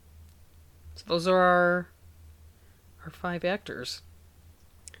 So those are our 5 actors.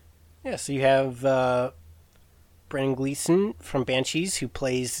 Yeah, so you have Brendan Gleeson from Banshees, who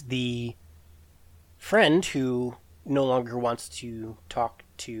plays the friend who no longer wants to talk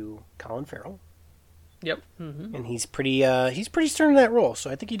to Colin Farrell. Yep. Mm-hmm. And he's pretty stern in that role, so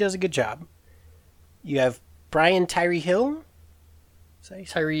I think he does a good job. You have Brian Tyree Hill.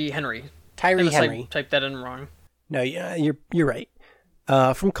 Tyree Henry. Tyree Henry. I typed that in wrong. No, yeah, you're right.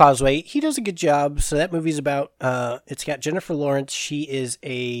 From Causeway, he does a good job. So that movie's about. It's got Jennifer Lawrence. She is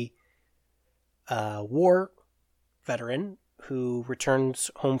a war veteran who returns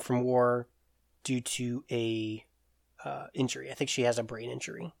home from war due to a injury. I think she has a brain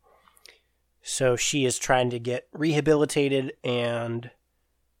injury. So she is trying to get rehabilitated, and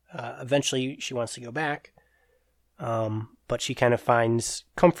eventually she wants to go back. But she kind of finds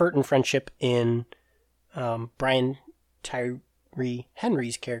comfort and friendship in Brian Tyree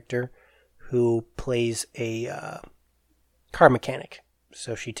Henry's character, who plays a car mechanic.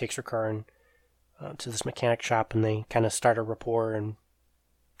 So she takes her car and to this mechanic shop, and they kind of start a rapport. And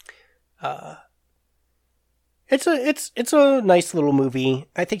it's a nice little movie.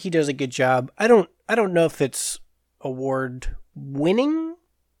 I think he does a good job. I don't know if it's award winning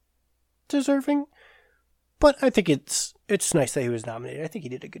deserving, but I think it's nice that he was nominated. I think he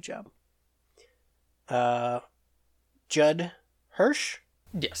did a good job. Judd Hirsch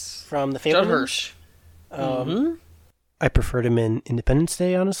Yes. from The Judd Fabelmans. Hirsch. I preferred him in Independence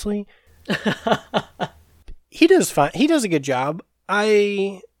Day, honestly. He does fine. He does a good job.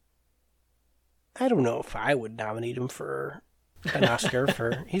 I don't know if I would nominate him for an Oscar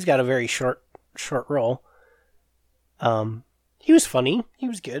for. He's got a very short role. He was funny. He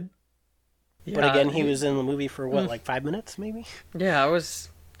was good. But again, he was in the movie for like 5 minutes, maybe. Yeah,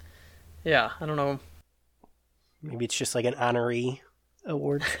 I don't know. Maybe it's just like an honorary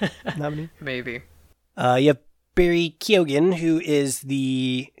award nominee. Maybe. You have Barry Keoghan,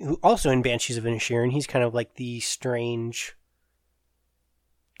 who also in Banshees of Inisherin. He's kind of like the strange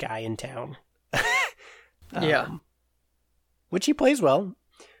guy in town. Yeah. Which he plays well.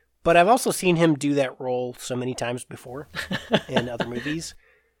 But I've also seen him do that role so many times before in other movies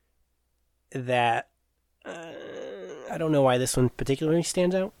that I don't know why this one particularly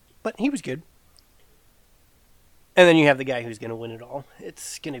stands out, but he was good. And then you have the guy who's going to win it all.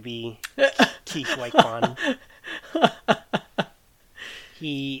 It's going to be Keith Wei Kwan.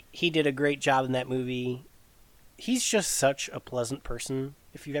 He did a great job in that movie. He's just such a pleasant person.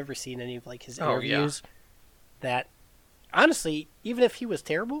 If you've ever seen any of like his interviews, that honestly, even if he was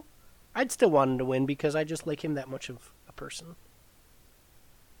terrible, I'd still want him to win because I just like him that much of a person.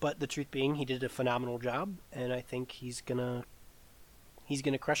 But the truth being, he did a phenomenal job, and I think he's gonna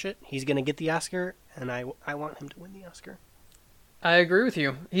crush it. He's gonna get the Oscar, and I want him to win the Oscar. I agree with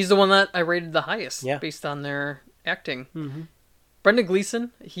you. He's the one that I rated the highest based on their acting. Mm-hmm. Brendan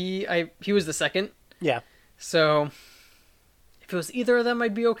Gleeson, he was the second. Yeah. So if it was either of them,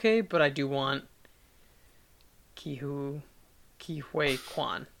 I'd be okay. But I do want Ki Hui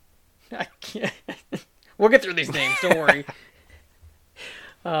Kwan. I can't. We'll get through these names. Don't worry.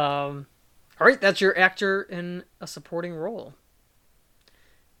 All right, that's your actor in a supporting role.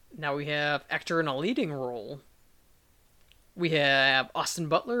 Now we have actor in a leading role. We have Austin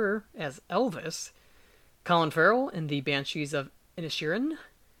Butler as Elvis, Colin Farrell in The Banshees of Inisherin,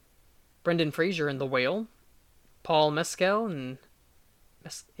 Brendan Fraser in The Whale, Paul Mescal in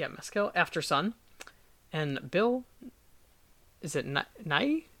Mescal After Sun, and Bill. Is it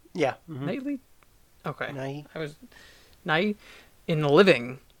Nye? Yeah. Mm-hmm. Knightley? Okay. Nye. I was Nye in The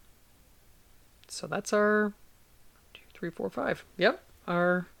Living. So that's our 2, 3, 4, 5. Yep.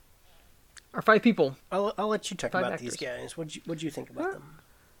 Our 5 people. I'll let you talk 5 about actors. these guys. What'd you think about them?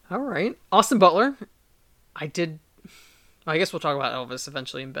 All right. Austin Butler. I guess we'll talk about Elvis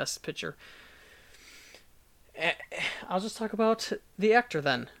eventually in Best Picture. I'll just talk about the actor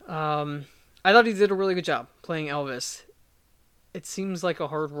then. I thought he did a really good job playing Elvis. It seems like a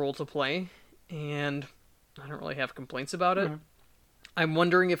hard role to play, and I don't really have complaints about it. Mm-hmm. I'm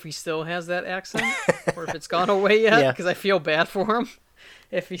wondering if he still has that accent, or if it's gone away yet, because I feel bad for him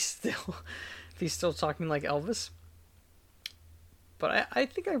if he's still talking like Elvis. But I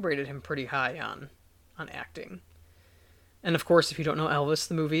think I rated him pretty high on acting. And of course, if you don't know Elvis,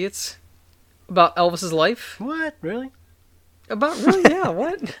 the movie, it's about Elvis's life. What? Really? Really? Yeah,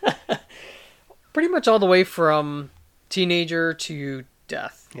 what? Pretty much all the way from teenager to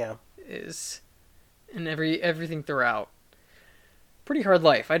death. Yeah. And everything throughout. Pretty hard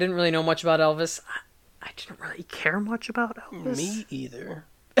life. I didn't really know much about Elvis. I didn't really care much about Elvis. Me either.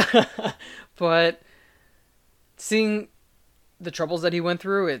 But seeing the troubles that he went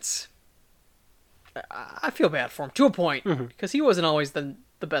through, I feel bad for him to a point, because he wasn't always the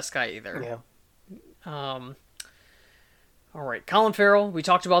best guy either. Yeah. All right, Colin Farrell. We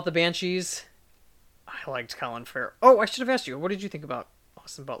talked about the Banshees. I liked Colin Farrell. Oh, I should have asked you. What did you think about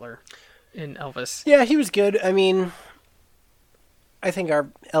Austin Butler in Elvis? Yeah, he was good. I mean, I think our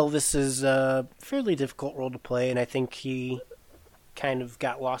Elvis is a fairly difficult role to play, and I think he kind of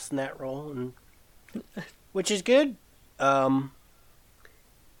got lost in that role, which is good.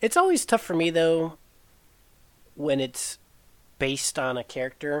 It's always tough for me, though, when it's based on a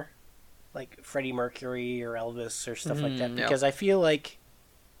character, like Freddie Mercury or Elvis or stuff like that, because I feel like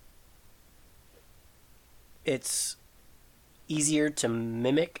it's easier to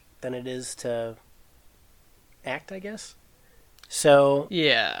mimic than it is to act, I guess. So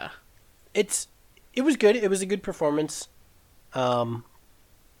yeah, it was good. It was a good performance. I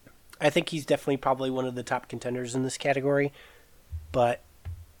think he's definitely probably one of the top contenders in this category, but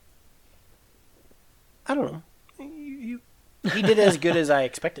I don't know. He did as good as I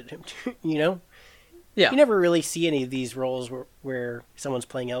expected him to, you know? Yeah. You never really see any of these roles where someone's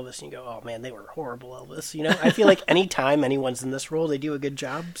playing Elvis and you go, oh man, they were horrible Elvis. You know, I feel like any time anyone's in this role, they do a good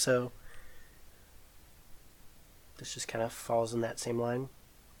job. So this just kind of falls in that same line.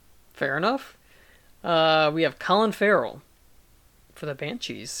 Fair enough. We have Colin Farrell for the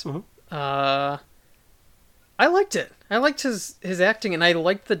Banshees. Mhm. I liked it. I liked his acting, and I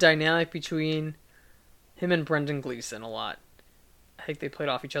liked the dynamic between him and Brendan Gleeson a lot. I think they played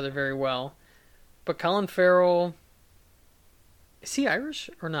off each other very well. But Colin Farrell, is he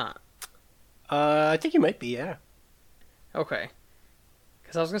Irish or not? I think he might be, yeah. Okay.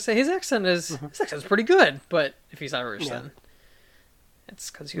 Because I was going to say his accent is pretty good, but if he's Irish, Yeah. then it's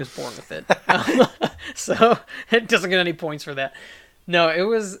because he was born with it. So it doesn't get any points for that. No, it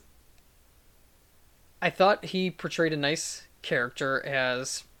was... I thought he portrayed a nice character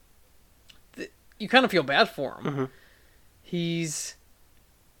as... You kind of feel bad for him. Mm-hmm. He's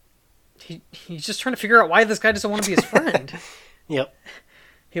just trying to figure out why this guy doesn't want to be his friend. Yep.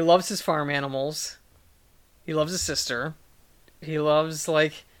 He loves his farm animals. He loves his sister. He loves,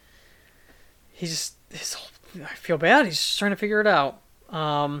 like... I feel bad. He's just trying to figure it out.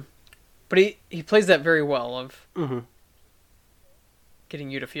 But he plays that very well of Mm-hmm. getting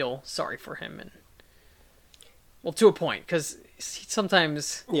you to feel sorry for him. And well, to a point, because he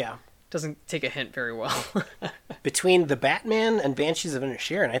sometimes Yeah. doesn't take a hint very well. Between The Batman and Banshees of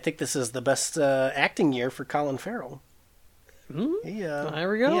Inisherin, I think this is the best acting year for Colin Farrell. There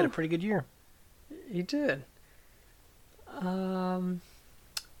we go. He had a pretty good year. He did.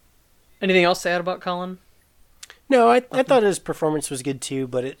 Anything else to add about Colin? No, I thought his performance was good too,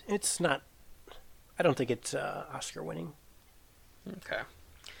 but it's not... I don't think it's Oscar winning. Okay.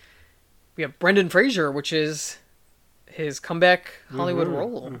 We have Brendan Fraser, which is his comeback Hollywood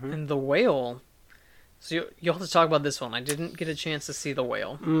role in The Whale. So you'll have to talk about this one. I didn't get a chance to see The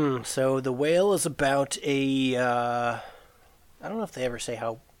Whale. So The Whale is about a... I don't know if they ever say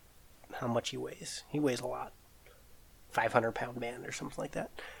how much he weighs. He weighs a lot. 500-pound man or something like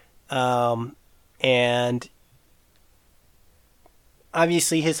that. And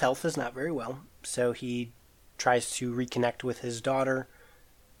obviously his health is not very well, so he tries to reconnect with his daughter,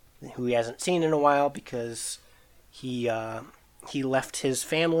 who he hasn't seen in a while because he left his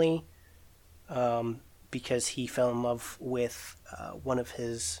family because he fell in love with one of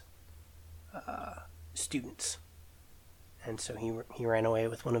his students, and so he ran away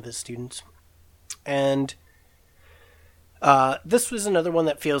with one of his students. And this was another one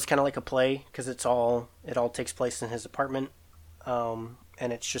that feels kind of like a play because it all takes place in his apartment, and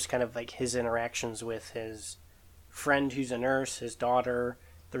it's just kind of like his interactions with his friend who's a nurse, his daughter.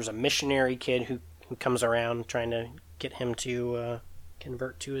 There's a missionary kid who comes around trying to get him to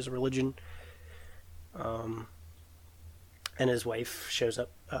convert to his religion, and his wife shows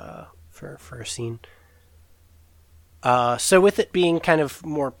up for a scene. So with it being kind of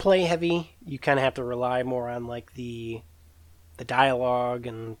more play heavy, you kind of have to rely more on like the dialogue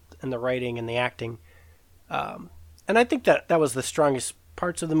and the writing and the acting. And I think that was the strongest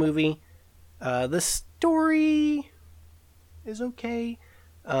parts of the movie. The story is okay.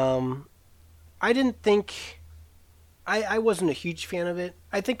 I didn't think... I wasn't a huge fan of it.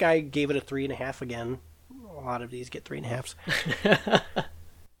 I think I gave it a 3.5 again. A lot of these get 3.5s.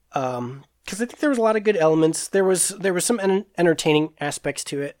 Because I think there was a lot of good elements. There was some entertaining aspects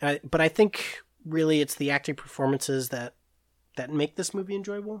to it. But I think really it's the acting performances that make this movie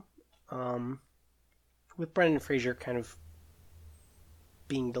enjoyable. With Brendan Fraser kind of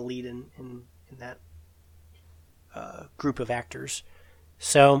being the lead in that group of actors.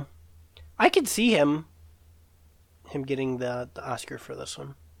 So I could see him getting the Oscar for this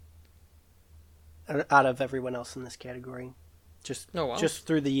one out of everyone else in this category. Just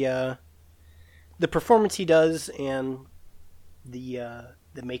through the performance he does and the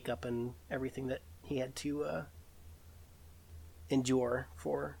makeup and everything that he had to endure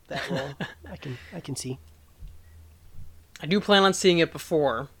for that role. I can see. I do plan on seeing it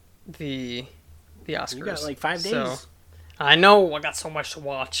before the Oscars. You got like 5 days. So, I know, I got so much to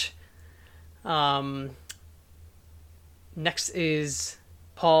watch. Next is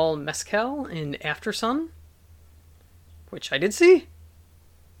Paul Mescal in Aftersun, which I did see.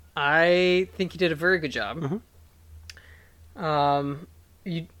 I think he did a very good job. Mm-hmm.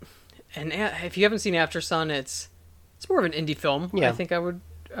 If you haven't seen Aftersun, it's more of an indie film. Yeah. I think I would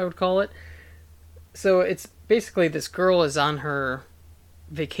call it. So it's basically this girl is on her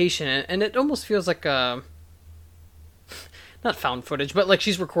vacation, and it almost feels like a not found footage, but like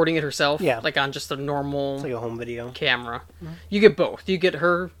she's recording it herself, like on just a normal, it's like a home video camera. Mm-hmm. You get both. You get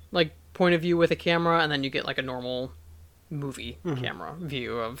her like point of view with a camera, and then you get like a normal movie camera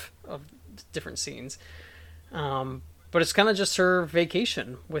view of different scenes. But it's kind of just her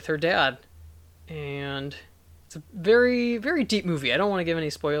vacation with her dad, and it's a very, very deep movie. I don't want to give any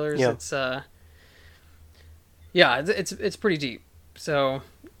spoilers. Yeah. Yeah, it's pretty deep. So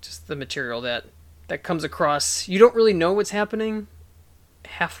just the material that comes across, you don't really know what's happening.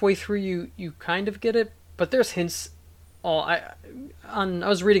 Halfway through, you kind of get it, but there's hints. I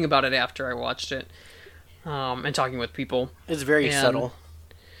was reading about it after I watched it, and talking with people. It's very subtle.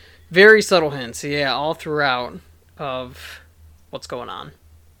 Very subtle hints, yeah, all throughout of what's going on.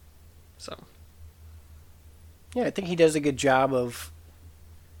 So. Yeah, I think he does a good job of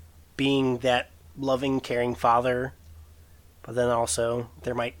being that loving, caring father, but then also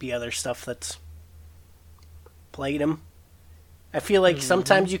there might be other stuff that's plagued him. I feel like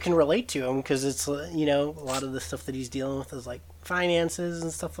sometimes you can relate to him because it's, a lot of the stuff that he's dealing with is like finances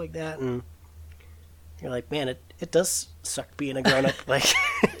and stuff like that, and you're like, man, it does suck being a grown up. Like,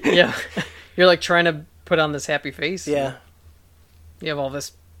 yeah, you're like trying to put on this happy face. Yeah, you have all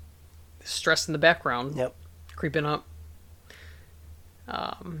this stress in the background. Yep, creeping up.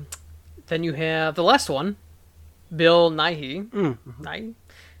 Then you have the last one, Bill Nighy,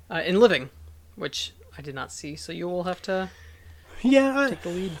 in Living, which I did not see, so you will have to. Yeah, take the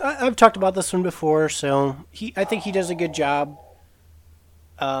lead. I've talked about this one before, so I think he does a good job.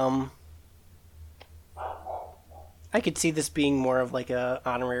 I could see this being more of like a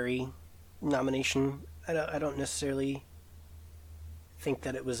honorary nomination. I don't necessarily think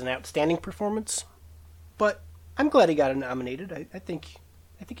that it was an outstanding performance, but I'm glad he got it nominated. I think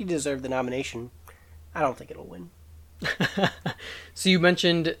he deserved the nomination. I don't think it'll win. So you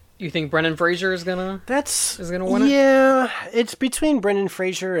mentioned you think Brendan Fraser is gonna win it? Yeah, it's between Brendan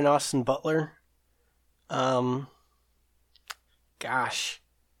Fraser and Austin Butler. Gosh,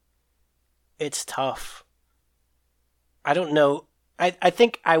 it's tough. I don't know. I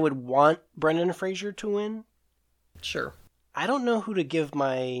think I would want Brendan Fraser to win. Sure. I don't know who to give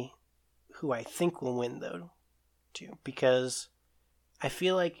who I think will win though, to, because I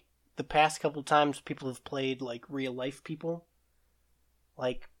feel like the past couple times people have played like real life people,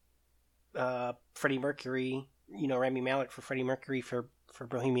 like Freddie Mercury, Rami Malek for Freddie Mercury for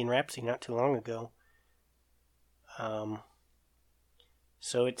Bohemian Rhapsody not too long ago.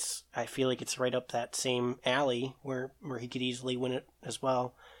 So I feel like it's right up that same alley where he could easily win it as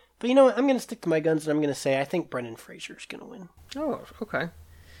well. But you know what? I'm going to stick to my guns and I'm going to say I think Brendan Fraser's going to win. Oh, okay. Well,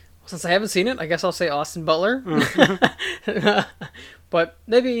 since I haven't seen it, I guess I'll say Austin Butler. But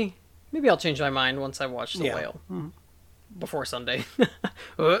maybe I'll change my mind once I watch The Whale before Sunday.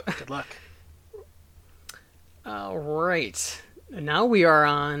 Good luck. All right. Now we are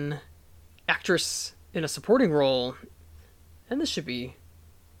on actress in a supporting role, and this should be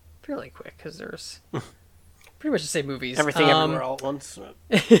fairly quick because there's pretty much the same movies. Everything Everywhere All at Once.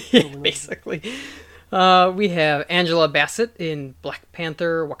 Basically. We have Angela Bassett in Black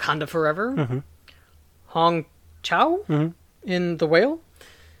Panther Wakanda Forever. Hong Chow in The Whale.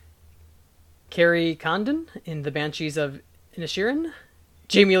 Carrie Condon in The Banshees of Inisherin.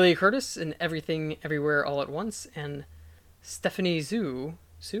 Jamie Lee Curtis in Everything Everywhere All at Once. And Stephanie Zhu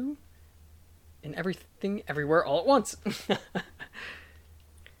in Everything Everywhere All at Once.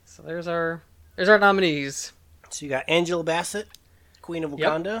 So there's our nominees. So you got Angela Bassett, Queen of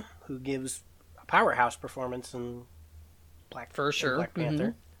Wakanda, who gives a powerhouse performance in Black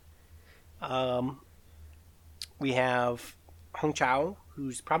Panther. We have Hong Chow,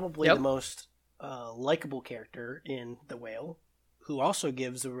 who's probably the most likable character in The Whale, who also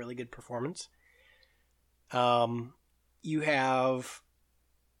gives a really good performance. You have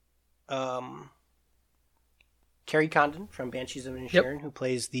Carrie Condon from Banshees of Inisherin, who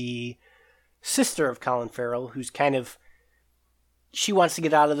plays the sister of Colin Farrell, who's she wants to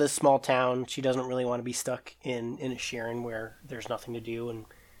get out of this small town. She doesn't really want to be stuck in Inisherin where there's nothing to do, and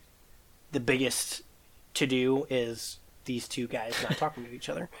the biggest to do is these two guys not talking to each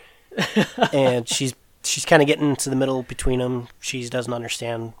other. And she's kind of getting into the middle between them. She doesn't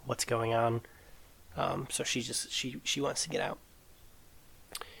understand what's going on, so she wants to get out.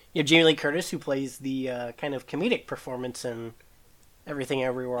 You have Jamie Lee Curtis, who plays the kind of comedic performance in Everything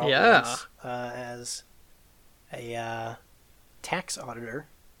Everywhere All at Once, as a tax auditor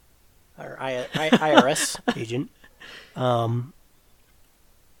or IRS agent. And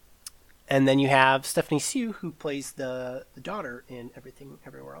then you have Stephanie Hsu, who plays the daughter in Everything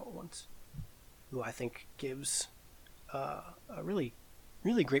Everywhere All at Once, who I think gives a really,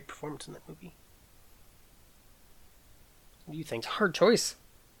 really great performance in that movie. What do you think? Hard choice.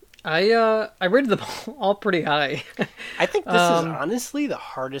 I rated them all pretty high. I think this is honestly the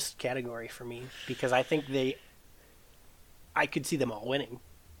hardest category for me because I think I could see them all winning,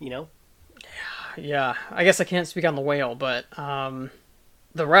 Yeah, I guess I can't speak on The Whale, but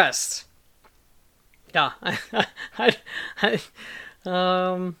the rest, yeah,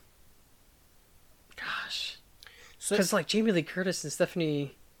 gosh, So, Because like Jamie Lee Curtis and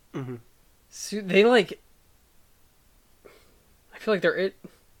Stephanie, Mhm. They like. I feel like they're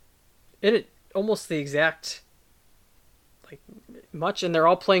it almost the exact like much, and they're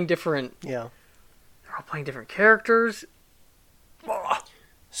all playing different. yeah. They're all playing different characters.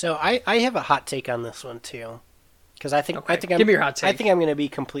 So I have a hot take on this one too, because I think Okay, I think I'm, give me your hot take. I think I'm going to be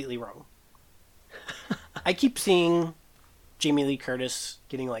completely wrong. I keep seeing Jamie Lee Curtis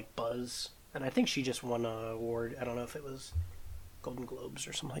getting like buzz, and I think she just won an award. I don't know if it was Golden Globes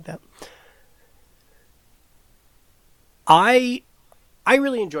or something like that. I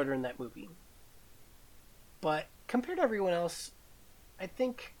really enjoyed her in that movie, but compared to everyone else, I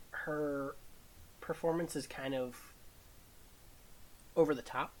think her performance is kind of over the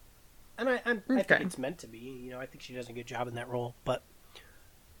top, and I think Okay. it's meant to be. You know, I think she does a good job in that role, but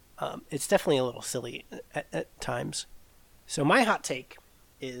it's definitely a little silly at times. So my hot take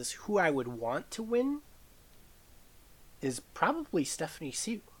is who I would want to win is probably Stephanie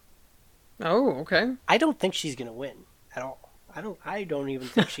Sue. Oh, okay. I don't think she's gonna win at all. I don't even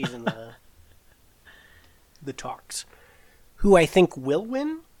think she's in the talks. Who I think will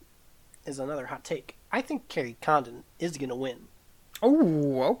win is another hot take. I think Carrie Condon is gonna win.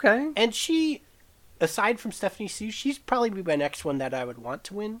 Oh, okay. And she, aside from Stephanie Sue, she's probably be my next one that I would want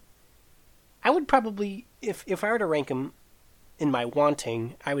to win. I would probably, if I were to rank them in my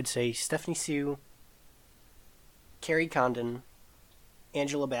wanting, I would say Stephanie Sue, Carrie Condon,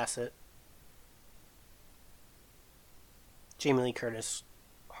 Angela Bassett, Jamie Lee Curtis,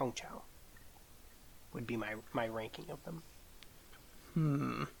 Hong Chow would be my ranking of them.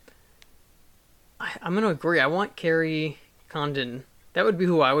 I'm gonna agree. I want Carrie Condon. That would be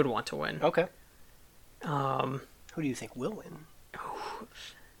who I would want to win. Okay. Um, Who do you think will win?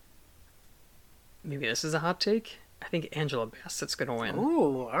 maybe this is a hot take. I think Angela Bassett's gonna win.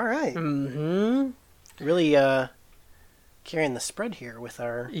 Ooh, all right. Mm-hmm. Really carrying the spread here with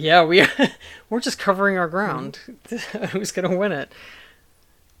our... Yeah, we're just covering our ground. Who's gonna win it?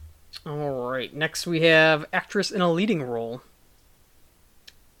 All right. Next, we have actress in a leading role.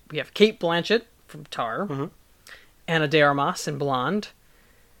 We have Kate Blanchett from Tar, Mhm. Anna de Armas in Blonde,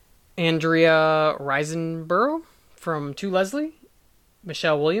 Andrea Riseborough from To Leslie,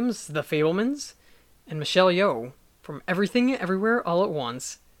 Michelle Williams, The Fablemans, and Michelle Yeoh from Everything Everywhere All at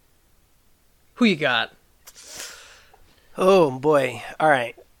Once. Who you got? Oh, boy. All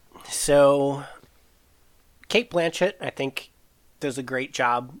right. So, Kate Blanchett, I think, does a great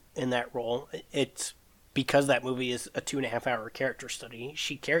job in that role. It's because that movie is a 2.5-hour character study.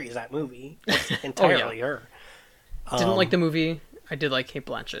 She carries that movie. It's entirely her. Didn't like the movie. I did like Kate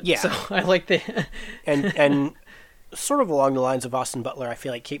Blanchett. Yeah. So I like the... And sort of along the lines of Austin Butler, I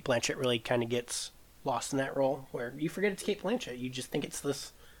feel like Kate Blanchett really kind of gets lost in that role, where you forget it's Kate Blanchett. You just think it's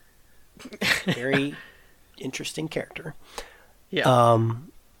this very interesting character. yeah.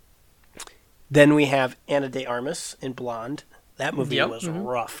 Then we have Anna de Armas in Blonde. That movie Yep, was mhm.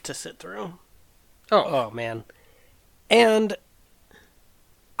 rough to sit through. oh, Oh man. And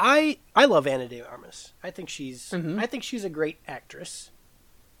I love Anna de Armas. I think she's Mhm. I think she's a great actress.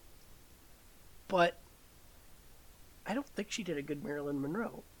 But I don't think she did a good Marilyn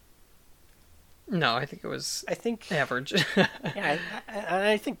Monroe. no, I think it was I think average. yeah,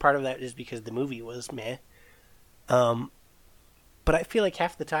 I think part of that is because the movie was meh. But I feel like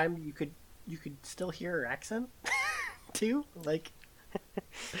half the time you could still hear her accent too. Like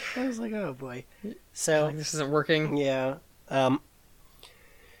I was like, oh boy. So Like, this isn't working. yeah, I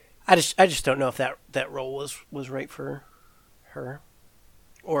just don't know if that role was right for her,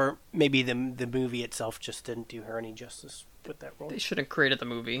 or maybe the movie itself just didn't do her any justice with that role. They should have created the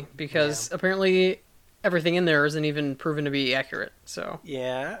movie because apparently everything in there isn't even proven to be accurate. So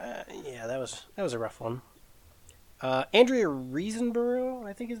Yeah, that was a rough one. Andrea Riseborough,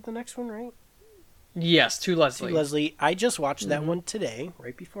 I think, is the next one, right? yes, to Leslie. Leslie, I just watched that one today,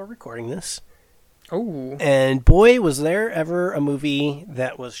 right before recording this. Oh, And boy, was there ever a movie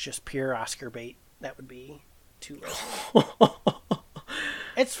that was just pure Oscar bait. That would be To Leslie.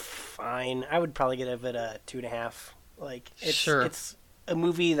 It's fine. I would probably give it a 2.5. Like, Sure. It's a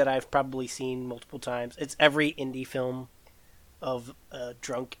movie that I've probably seen multiple times. It's every indie film of a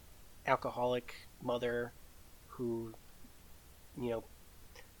drunk, alcoholic mother who,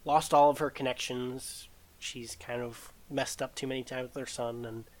 lost all of her connections. She's kind of messed up too many times with her son,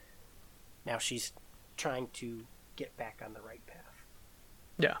 and now she's trying to get back on the right path.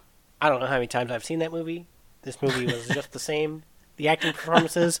 yeah. I don't know how many times I've seen that movie. This movie was just the same. The acting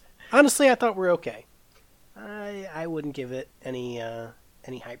performances, honestly, I thought were okay. I wouldn't give it any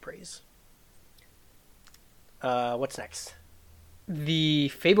high praise. What's next?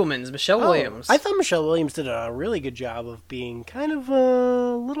 The Fabelmans, Michelle Williams. I thought Michelle Williams did a really good job of being kind of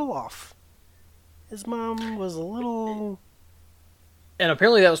a little off. His mom was a little... And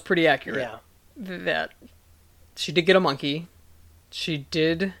apparently that was pretty accurate. Yeah. That she did get a monkey. She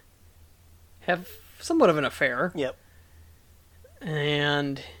did have somewhat of an affair. Yep.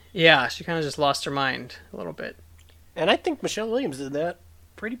 And yeah, she kind of just lost her mind a little bit. And I think Michelle Williams did that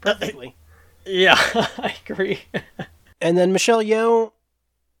pretty perfectly. Yeah, I agree. And then Michelle Yeoh,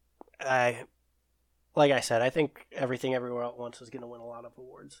 like I said, I think Everything Everywhere All at Once is going to win a lot of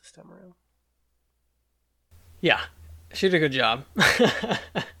awards this time around. Yeah, she did a good job.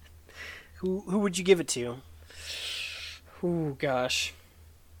 Who would you give it to? Oh gosh.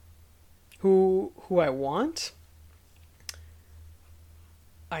 Who I want?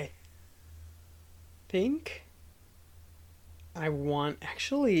 I think I want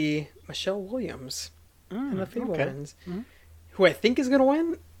actually Michelle Williams in The Fabelmans. Okay. Who I think is going to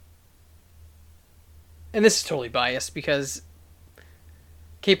win? And this is totally biased because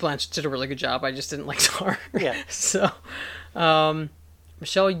Cate Blanchett did a really good job. I just didn't like Tar. Yeah. So,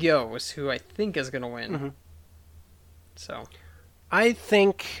 Michelle Yeoh is who I think is going to win. Mm-hmm. So, I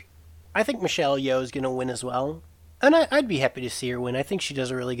think Michelle Yeoh is going to win as well. And I'd be happy to see her win. I think she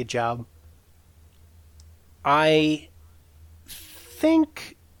does a really good job. I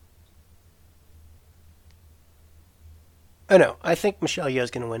think Michelle Yeoh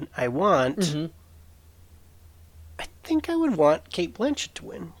is going to win. Mm-hmm. I think I would want Cate Blanchett to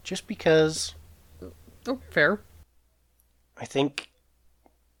win, just because oh, fair. I think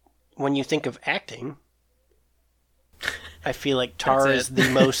when you think of acting, I feel like Tar That's is the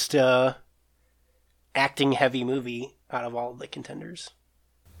most acting-heavy movie out of all of the contenders.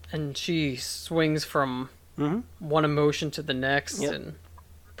 And she swings from Mm-hmm. one emotion to the next, Yep. and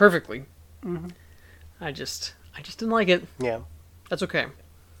perfectly. Mm-hmm. I just didn't like it. Yeah. That's okay.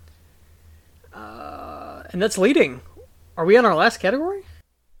 And that's leading. Are we on our last category?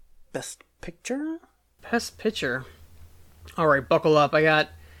 Best Picture? Best Picture. All right, buckle up. I got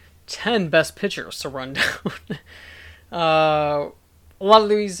 10 Best Pictures to run down. A lot of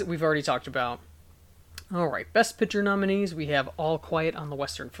these we've already talked about. All right, Best Picture nominees. We have All Quiet on the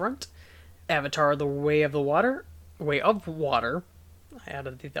Western Front, Avatar: The Way of Water. I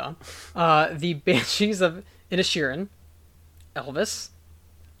added the Banshees of Inisherin, Elvis,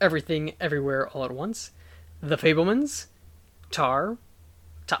 Everything Everywhere All at Once, The Fabelmans, Tar,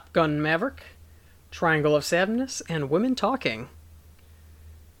 Top Gun Maverick, Triangle of Sadness, and Women Talking.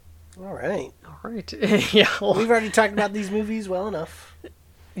 All right. All right. Yeah. We've already talked about these movies well enough.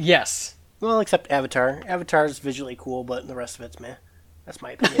 Yes. Well, except Avatar. Avatar's visually cool, but the rest of it's meh. That's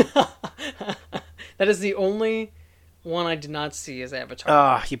my opinion. That is the only one I did not see as Avatar.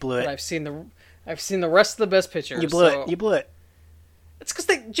 Ah, you blew But it. I've seen the rest of the Best Pictures. You blew it. You blew it. It's because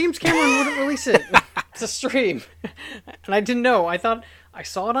James Cameron wouldn't release it to stream, and I didn't know. I thought I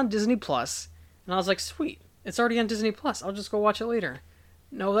saw it on Disney Plus, and I was like, "Sweet, it's already on Disney Plus. I'll just go watch it later."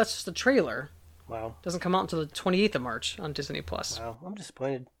 No, that's just a trailer. Wow. It doesn't come out until the 28th of March on Disney Plus. Wow. I'm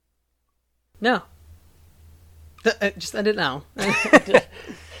disappointed. No. Just end it now.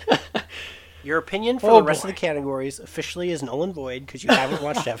 Your opinion for the rest of the categories officially is null and void because you haven't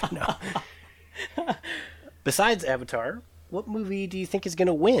watched Avatar. No. Besides Avatar, what movie do you think is going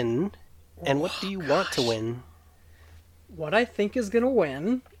to win, and what do you want to win? What I think is going to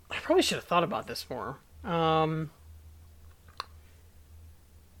win... I probably should have thought about this more.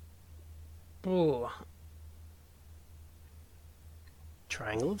 Ooh.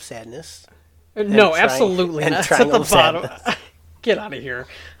 Triangle of Sadness. No, absolutely and not. It's at Triangle the of bottom. Sadness. Get out of here.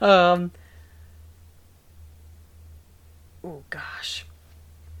 Oh, gosh.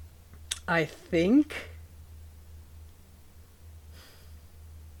 I think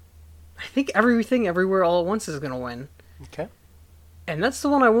Everything Everywhere All at Once is going to win. Okay. And that's the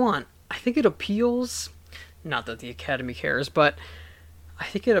one I want. I think it appeals, not that the Academy cares, but I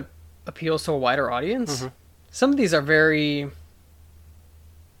think it appeals to a wider audience. Mm-hmm. Some of these are very...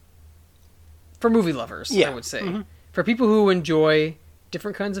 for movie lovers, Yeah. I would say. Mm-hmm. For people who enjoy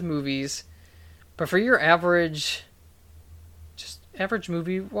different kinds of movies. But for your average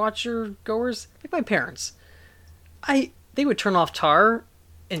movie watcher goers, like my parents, they would turn off Tar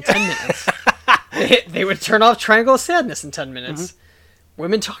in 10 minutes. They would turn off Triangle of Sadness in 10 minutes. Mm-hmm.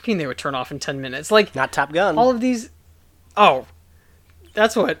 Women Talking they would turn off in 10 minutes. Like, Not Top Gun. all of these... Oh,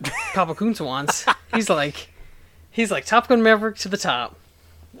 that's what Papa Kuntz wants. He's like Top Gun Maverick to the top.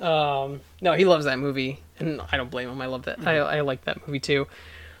 No, he loves that movie, and I don't blame him. I love that. I like that movie too.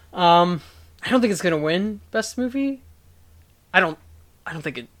 I don't think it's gonna win Best Movie. I don't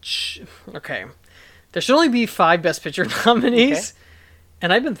think it. Okay, There should only be 5 Best Picture nominees. Okay.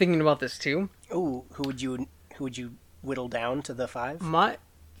 And I've been thinking about this too. Ooh, who would you whittle down to the 5? My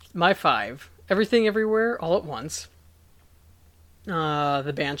 5. Everything Everywhere All at Once.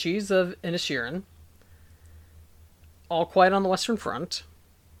 The Banshees of Inisherin. All Quiet on the Western Front.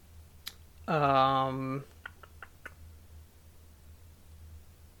 Women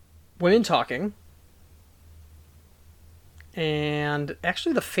Talking. And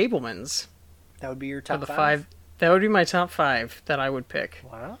actually The Fabelmans. That would be your Are top the 5? That would be my top 5 that I would pick.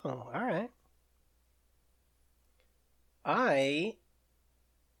 Wow. All right. I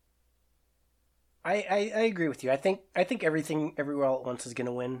agree with you. I think Everything Everywhere All at Once is going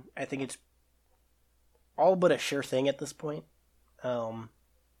to win. I think it's all but a sure thing at this point. I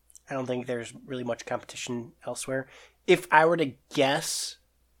don't think there's really much competition elsewhere. If I were to guess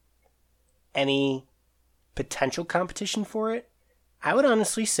any potential competition for it, I would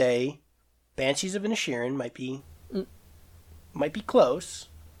honestly say Banshees of Inisherin might be close.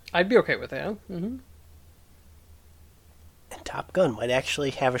 I'd be okay with that. Mm-hmm. And Top Gun might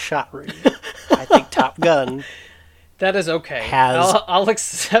actually have a shot, Rudy. I think Top Gun That is okay. Has- I'll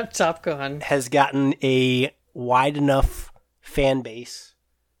accept Top Gun. has gotten a wide enough fan base.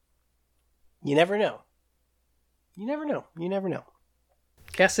 You never know. You never know. You never know.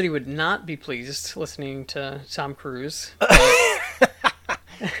 Cassidy would not be pleased listening to Tom Cruise.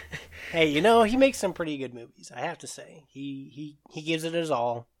 Hey, you know, he makes some pretty good movies, I have to say. He gives it his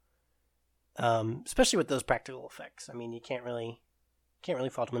all. Especially with those practical effects. I mean, you can't really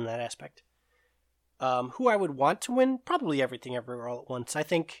fault him in that aspect. Who I would want to win? Probably Everything Everywhere All at Once. I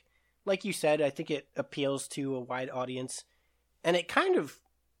think, like you said, I think it appeals to a wide audience. And it kind of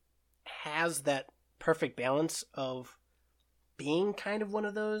has that perfect balance of being kind of one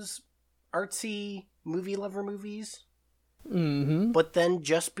of those artsy movie lover movies, Mm-hmm. but then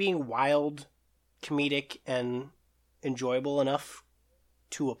just being wild, comedic, and enjoyable enough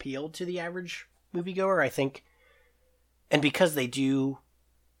to appeal to the average moviegoer, I think. And because they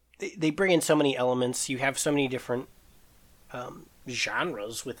bring in so many elements, you have so many different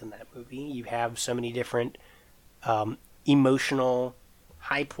genres within that movie. You have so many different emotional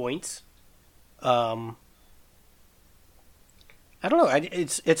high points. I don't know.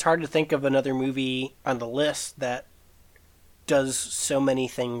 It's hard to think of another movie on the list that does so many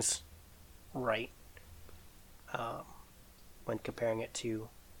things right when comparing it to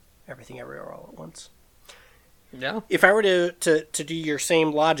Everything Everywhere All at Once. Yeah. If I were to do your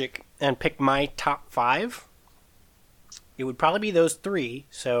same logic and pick my top 5, it would probably be those 3.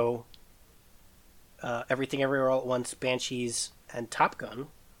 So Everything Everywhere All at Once, Banshees, and Top Gun.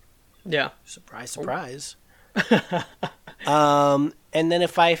 Yeah. Surprise, surprise. And then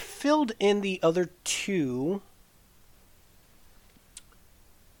if I filled in the other 2,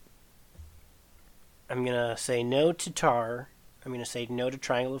 I'm going to say no to Tar. I'm going to say no to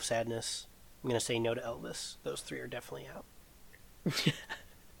Triangle of Sadness. I'm going to say no to Elvis. Those 3 are definitely out.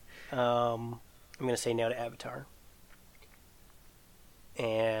 I'm going to say no to Avatar.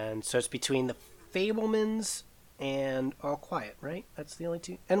 And so it's between The Fabelmans and All Quiet, right? That's the only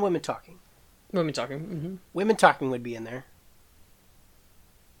 2. And Women Talking. Women Talking. Mm-hmm. Women Talking would be in there.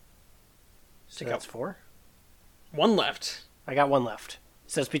 So Take that's out 4. One left. I got 1 left.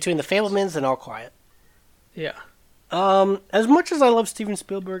 So it's between The Fabelmans and All Quiet. Yeah. As much as I love Steven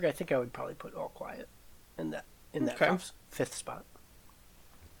Spielberg, I think I would probably put All Quiet in that Okay. 5th spot.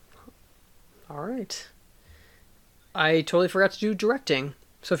 All right. I totally forgot to do directing.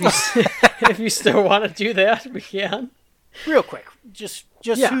 So if you if you still want to do that, we can. Real quick, just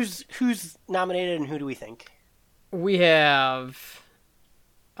Yeah. who's nominated and who do we think? We have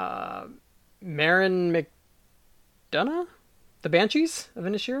Marin McDonough, The Banshees of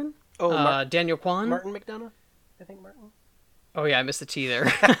Inisherin. Oh, Daniel Kwan. Martin McDonough? I think Martin. Oh yeah, I missed the T there.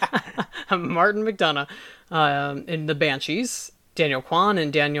 Martin McDonough in The Banshees. Daniel Kwan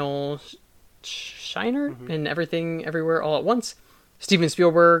and Daniel Shiner in Everything Everywhere All at Once. Steven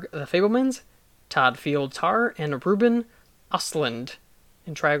Spielberg, The Fabelmans. Todd Field Tar and Ruben Östlund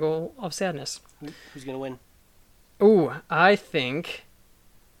in Triangle of Sadness. Who's gonna win? Ooh, I think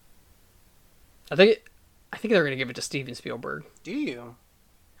they're gonna give it to Steven Spielberg. Do you?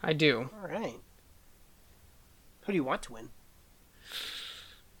 I do. All right. Who do you want to win?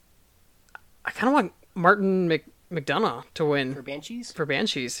 I kind of want Martin McDonough to win For Banshees? for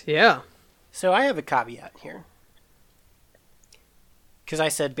Banshees. Yeah. So I have a caveat here. Because I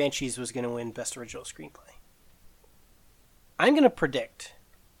said Banshees was going to win Best Original Screenplay. I'm going to predict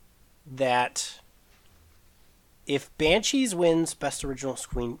that if Banshees wins Best Original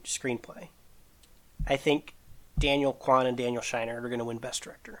Screenplay, I think Daniel Kwan and Daniel Shiner are going to win Best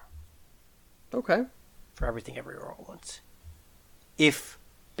Director. Okay. for Everything Everywhere All at Once. If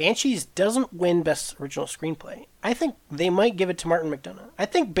Banshees doesn't win Best Original Screenplay, I think they might give it to Martin McDonagh. I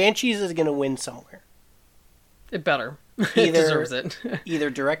think Banshees is going to win somewhere. It better. It deserves it. Either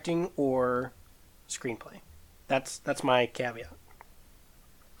directing or screenplay. That's my caveat.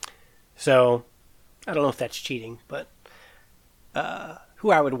 So, I don't know if that's cheating, but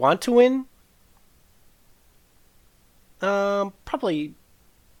who I would want to win? Probably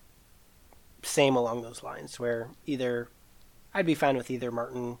same along those lines, where I'd be fine with either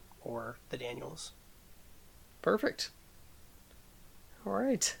Martin or the Daniels. Perfect. All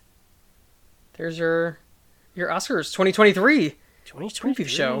right. There's your Oscars 2023. 2023 preview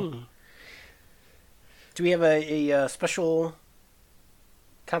show. Do we have a special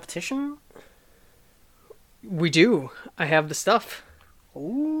competition? We do. I have the stuff.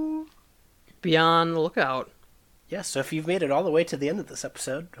 Ooh. Be on the lookout. Yeah, so if you've made it all the way to the end of this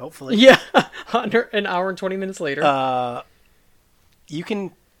episode, hopefully. Yeah, an hour and 20 minutes later. You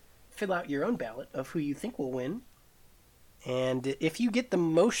can fill out your own ballot of who you think will win. And if you get the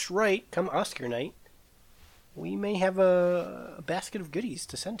most right come Oscar night, we may have a basket of goodies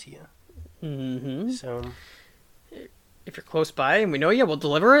to send to you. Mm-hmm. So, if you're close by and we know you, we'll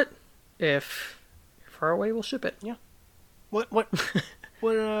deliver it. If you're far away, we'll ship it. Yeah. What do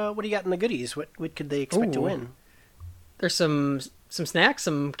you got in the goodies? What could they expect to win? There's some snacks,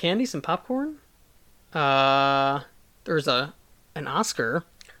 some candy, some popcorn. There's an Oscar.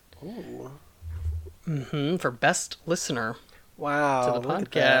 Ooh. Mm-hmm. For best listener. Wow. To the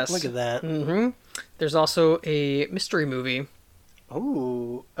podcast. podcast. Look at that. Mm-hmm. There's also a mystery movie.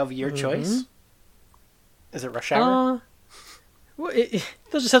 Ooh, of your choice? Is it Rush Hour? Well,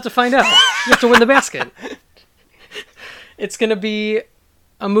 they'll just have to find out. You have to win the basket. It's gonna be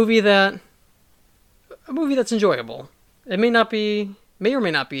a movie that's enjoyable. It may or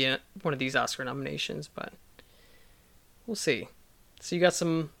may not be one of these Oscar nominations, but we'll see. So you got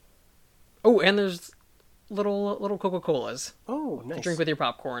some. Oh, and there's little Coca-Colas. Oh, nice. To drink with your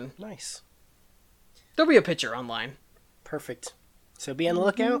popcorn. Nice. There'll be a picture online. Perfect. So be on the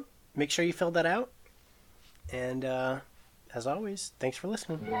lookout. Make sure you fill that out. And as always, thanks for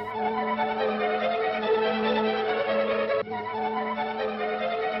listening.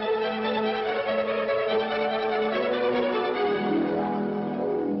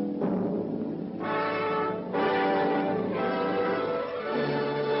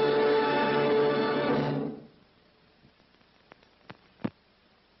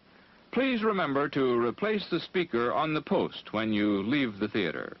 Please remember to replace the speaker on the post when you leave the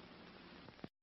theater.